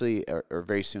 Just eventually or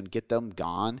very soon get them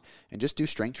gone and just do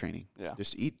strength training. Yeah.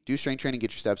 Just do strength training,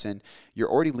 get your steps in. You're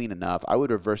already lean enough. I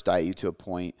would reverse diet you to a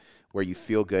point where you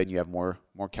feel good and you have more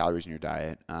calories in your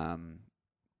diet.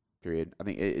 Period. I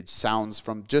think it sounds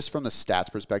from the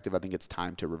stats perspective, I think it's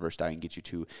time to reverse diet and get you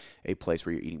to a place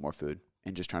where you're eating more food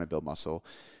and just trying to build muscle.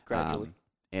 Gradually.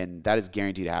 And that is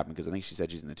guaranteed to happen because I think she said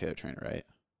she's in the Taylor trainer, right?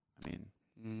 I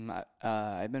mean,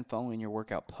 I've been following your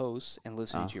workout posts and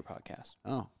listening to your podcast.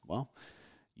 Oh, well,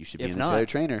 you should be If in the not, Taylor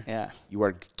trainer. Yeah. You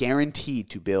are guaranteed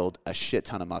to build a shit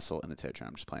ton of muscle in the Taylor trainer.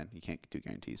 I'm just playing. You can't do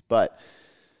guarantees, but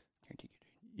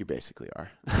you basically are.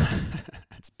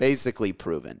 It's basically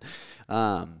proven.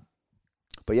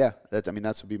 But yeah, that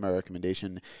would be my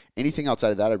recommendation. Anything outside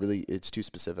of that, it's too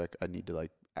specific. I need to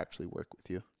like actually work with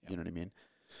you. Yeah. You know what I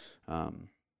mean?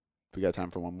 We got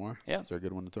time for one more? Yeah. Is there a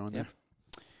good one to throw in there?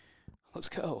 Let's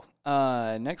go.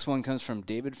 Next one comes from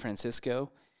David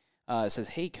Francisco. It says,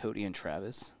 "Hey, Cody and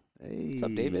Travis." Hey. What's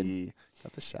up, David?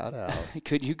 Got the shout out.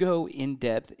 Could you go in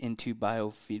depth into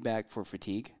biofeedback for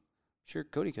fatigue? Sure,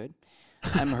 Cody could.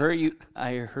 I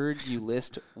heard you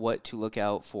list what to look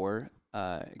out for.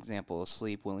 Example: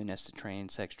 sleep, willingness to train,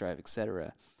 sex drive,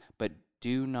 etc. But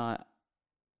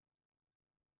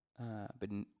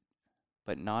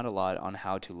not a lot on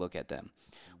how to look at them.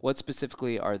 What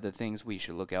specifically are the things we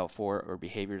should look out for, or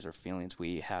behaviors or feelings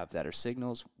we have that are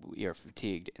signals we are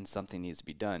fatigued and something needs to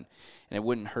be done? And it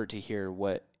wouldn't hurt to hear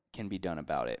what can be done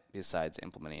about it besides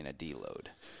implementing a deload.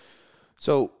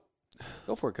 So,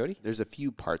 go for it, Cody. There's a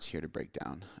few parts here to break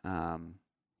down.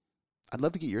 I'd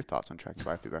love to get your thoughts on tracking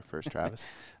biofeedback first, Travis.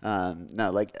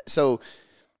 So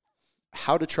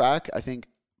how to track, I think,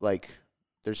 like,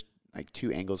 there's, like,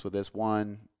 two angles with this.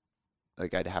 One,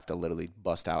 like, I'd have to literally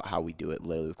bust out how we do it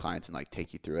literally with clients and, like,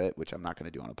 take you through it, which I'm not going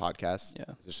to do on a podcast.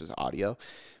 Yeah. It's just audio.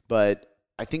 But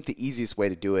I think the easiest way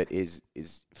to do it is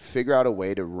figure out a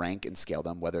way to rank and scale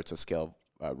them, whether it's a scale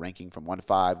ranking from 1 to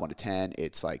 5, 1 to 10.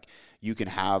 It's like you can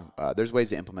have there's ways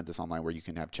to implement this online where you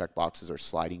can have check boxes or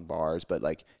sliding bars, but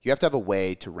like you have to have a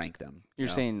way to rank them. You're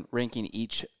saying ranking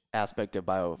each aspect of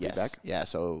biofeedback? Yes. Yeah.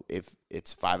 So if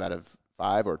it's 5 out of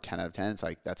 5 or 10 out of 10, it's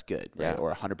like that's good, right? Yeah.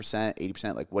 Or 100%,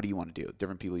 80%. Like, what do you want to do?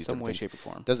 Different people use some different way, things. shape, or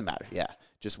form. Doesn't matter. Yeah,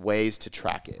 just ways to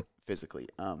track it physically.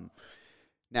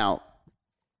 Now,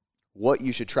 what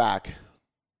you should track: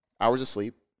 hours of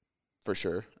sleep, for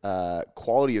sure.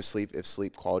 Quality of sleep, if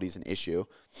sleep quality is an issue.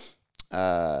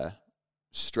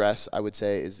 Stress, I would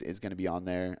say, is going to be on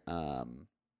there.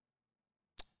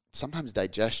 Sometimes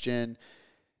digestion.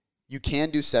 You can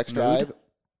do sex drive.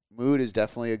 Mood is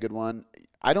definitely a good one.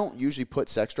 I don't usually put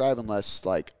sex drive unless,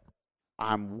 like,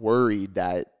 I'm worried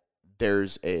that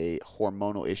there's a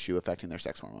hormonal issue affecting their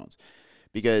sex hormones.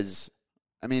 Because,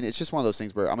 I mean, it's just one of those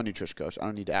things where I'm a nutrition coach. I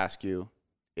don't need to ask you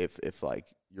if like,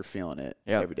 you're feeling it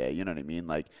every day. You know what I mean?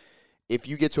 Like, if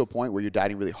you get to a point where you're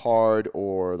dieting really hard,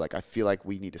 or like I feel like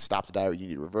we need to stop the diet, or you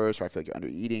need to reverse, or I feel like you're under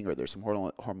eating, or there's some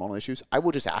hormonal issues, I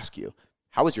will just ask you,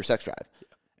 how is your sex drive?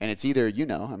 And it's either,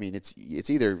 I mean, it's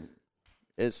either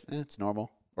it's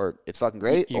normal, or it's fucking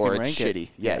great, or it's shitty.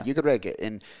 Yeah, you could rank it.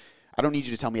 And I don't need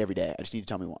you to tell me every day. I just need to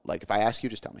tell me one. Like, if I ask you,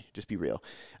 just tell me. Just be real.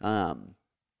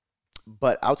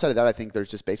 But outside of that, I think there's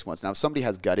just basic ones. Now, if somebody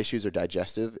has gut issues or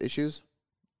digestive issues,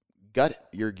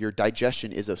 your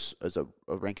digestion is a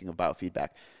ranking of biofeedback.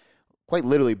 Quite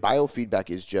literally,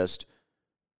 biofeedback is just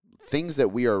things that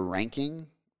we are ranking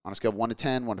on a scale of 1 to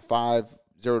 10, 1 to 5,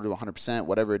 0 to 100%,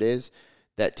 whatever it is,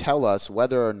 that tell us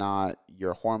whether or not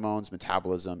your hormones,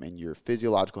 metabolism, and your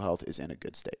physiological health is in a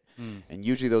good state. And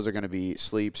usually those are going to be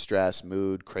sleep, stress,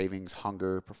 mood, cravings,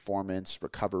 hunger, performance,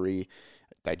 recovery,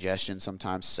 digestion,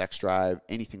 sometimes sex drive,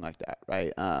 anything like that,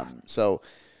 right? So,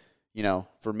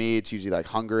 for me, it's usually like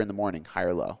hunger in the morning, high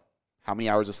or low. How many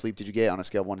hours of sleep did you get on a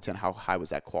scale of 1 to 10? How high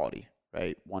was that quality,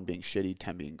 right? 1 being shitty,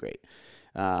 10 being great.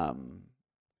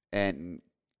 And,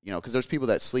 because there's people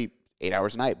that sleep 8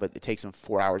 hours a night, but it takes them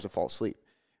 4 hours to fall asleep,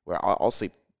 where I'll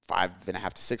sleep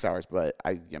 5.5 to 6 hours, but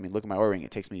I mean, look at my Oura ring.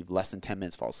 It takes me less than 10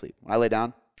 minutes to fall asleep. When I lay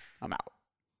down, I'm out.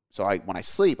 So when I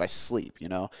sleep,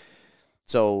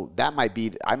 So that might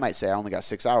be, I might say I only got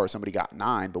 6 hours. Somebody got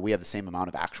 9, but we have the same amount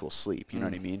of actual sleep. You know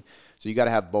what I mean? So you got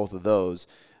to have both of those.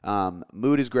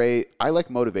 Mood is great. I like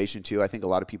motivation too. I think a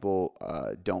lot of people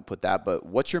don't put that, but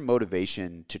what's your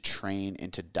motivation to train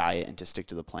and to diet and to stick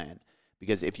to the plan?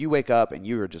 Because if you wake up and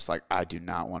you are just like, I do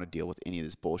not want to deal with any of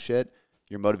this bullshit,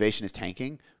 your motivation is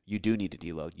tanking, you do need to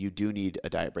deload. You do need a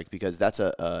diet break, because that's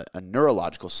a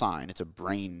neurological sign. It's a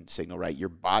brain signal, right? Your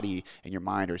body and your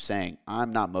mind are saying,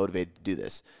 I'm not motivated to do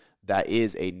this. That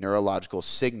is a neurological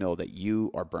signal that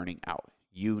you are burning out.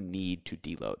 You need to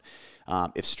deload.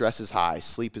 If stress is high,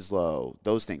 sleep is low,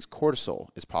 those things, cortisol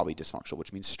is probably dysfunctional,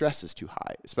 which means stress is too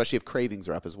high, especially if cravings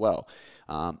are up as well.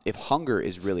 If hunger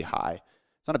is really high,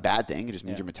 it's not a bad thing. It just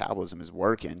means your metabolism is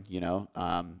working,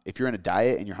 If you're in a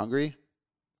diet and you're hungry,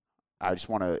 I just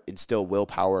want to instill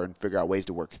willpower and figure out ways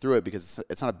to work through it, because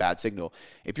it's not a bad signal.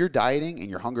 If you're dieting and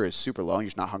your hunger is super low and you're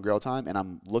just not hungry all the time, and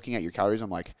I'm looking at your calories,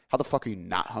 I'm like, how the fuck are you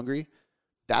not hungry?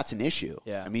 That's an issue.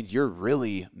 Yeah. I mean, you're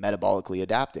really metabolically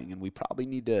adapting, and we probably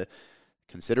need to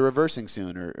consider reversing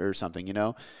soon or something,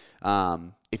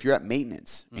 If you're at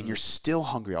maintenance and you're still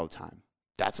hungry all the time,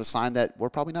 that's a sign that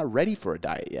we're probably not ready for a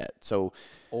diet yet. So,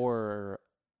 or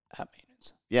at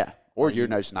maintenance. Yeah. Or you're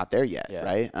just not there yet,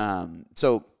 right?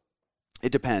 So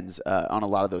it depends on a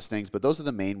lot of those things, but those are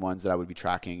the main ones that I would be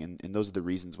tracking, and those are the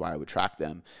reasons why I would track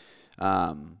them.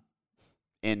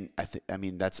 And I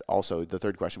mean, that's also the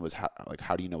third question was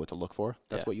how do you know what to look for?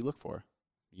 That's what you look for.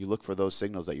 You look for those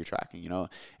signals that you're tracking,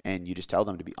 and you just tell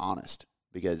them to be honest,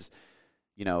 because,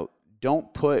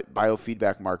 don't put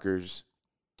biofeedback markers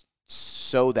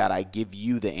so that I give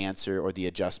you the answer or the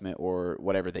adjustment or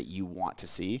whatever that you want to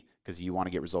see, because you want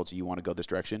to get results or you want to go this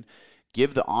direction.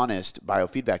 Give the honest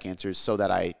biofeedback answers so that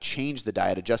I change the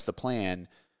diet, adjust the plan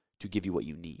to give you what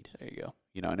you need. There you go.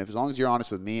 And as long as you're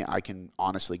honest with me, I can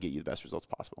honestly get you the best results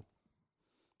possible.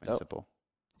 And simple.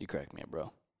 You cracked me up,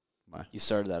 bro. Why? You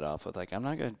started that off with I'm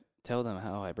not going to tell them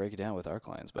how I break it down with our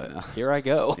clients, but here I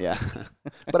go. Yeah,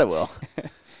 but I will.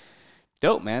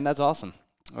 Dope, man. That's awesome.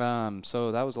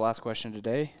 So that was the last question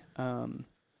today. I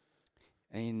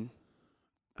don't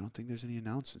think there's any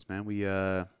announcements, man. We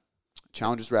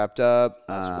challenge is wrapped up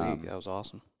last week. That was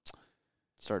awesome.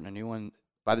 Starting a new one.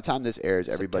 By the time this airs,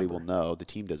 everybody will know. The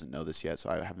team doesn't know this yet, so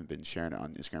I haven't been sharing it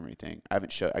on Instagram or anything. I can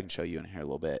show you in here a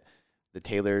little bit. The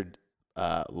tailored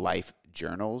life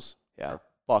journals are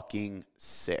fucking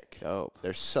sick. Dope.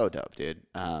 They're so dope, dude.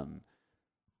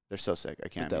 They're so sick. I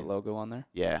can't. Put that logo on there?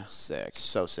 Yeah. Sick.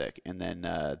 So sick. And then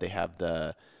they have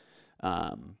the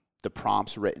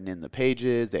prompts written in the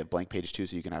pages. They have blank pages too,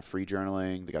 so you can have free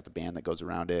journaling. They got the band that goes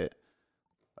around it.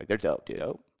 Like, they're dope, dude.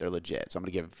 Dope. They're legit. So I'm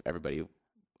gonna give everybody,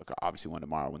 obviously one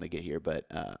tomorrow when they get here, but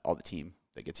all the team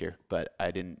that gets here. But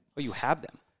I didn't. Oh, you have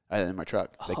them? I had them in my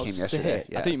truck. They came yesterday. Sick.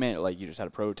 Yeah. I thought you meant you just had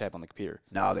a prototype on the computer.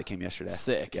 No, they came yesterday.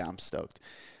 Sick. Yeah, I'm stoked.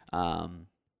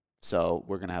 So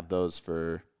we're gonna have those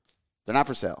for. They're not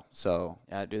for sale. So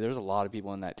yeah, dude, there's a lot of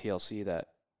people in that TLC that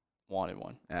wanted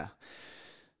one. Yeah.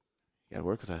 You gotta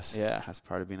work with us. Yeah. That's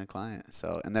part of being a client.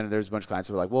 So, and then there's a bunch of clients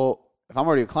who are like, well, if I'm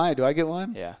already a client, do I get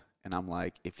one? Yeah. And I'm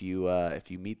like, if you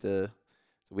meet so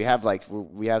we have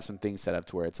some things set up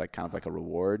to where it's kind of like a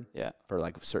reward. Yeah. For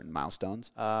certain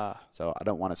milestones. So I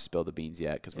don't want to spill the beans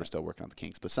yet because we're still working on the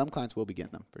kinks, but some clients will be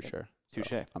getting them for sure. Touche.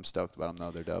 So I'm stoked about them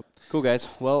though. They're dope. Cool, guys.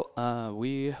 Well,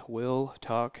 we will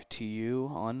talk to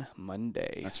you on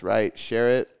Monday. That's right. Share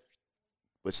it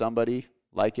with somebody.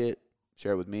 Like it.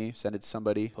 Share it with me. Send it to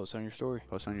somebody. Post on your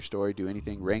story. Do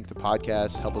anything. Rank the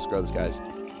podcast. Help us grow this, guys.